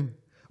about him.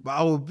 But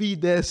I will be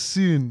there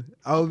soon.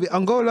 I will be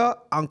Angola,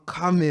 I'm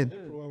coming.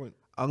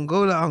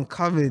 Angola, I'm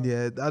coming,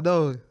 yeah. I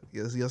know.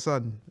 Your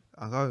son.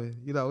 I'm coming.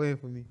 You're not waiting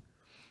for me.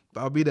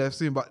 But I'll be there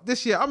soon. But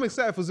this year, I'm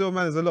excited for Zero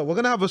Manners a lot. We're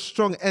going to have a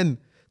strong end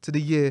to the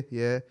year,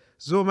 yeah.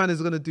 Zero Manners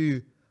is going to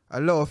do a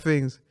lot of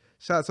things.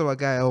 Shout out to my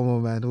guy, Elmo,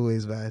 man.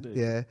 Always, man.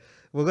 Yeah.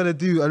 We're going to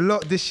do a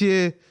lot this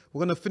year. We're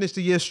going to finish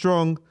the year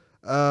strong.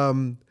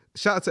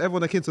 Shout out to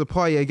everyone that came to the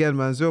party again,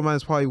 man. Zero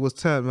Manners party was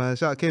turned, man.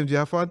 Shout out, Kim. Did you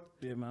have fun?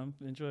 Yeah, man.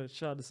 Enjoy it.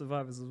 Shout out to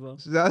survivors as well.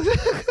 Shout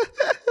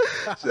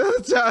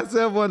out to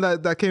everyone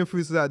that came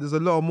through to that. There's a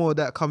lot more of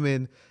that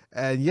coming.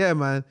 And yeah,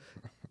 man.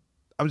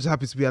 I'm just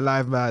happy to be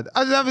alive, man.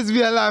 I'm just happy to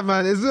be alive,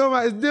 man. It's Zero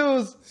Man, it's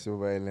Dills,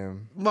 Silver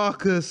Limb.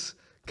 Marcus,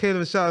 Caleb,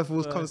 and Charlotte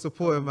for coming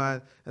supporting,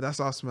 man. And that's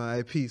us, man.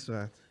 Hey, peace,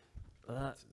 man.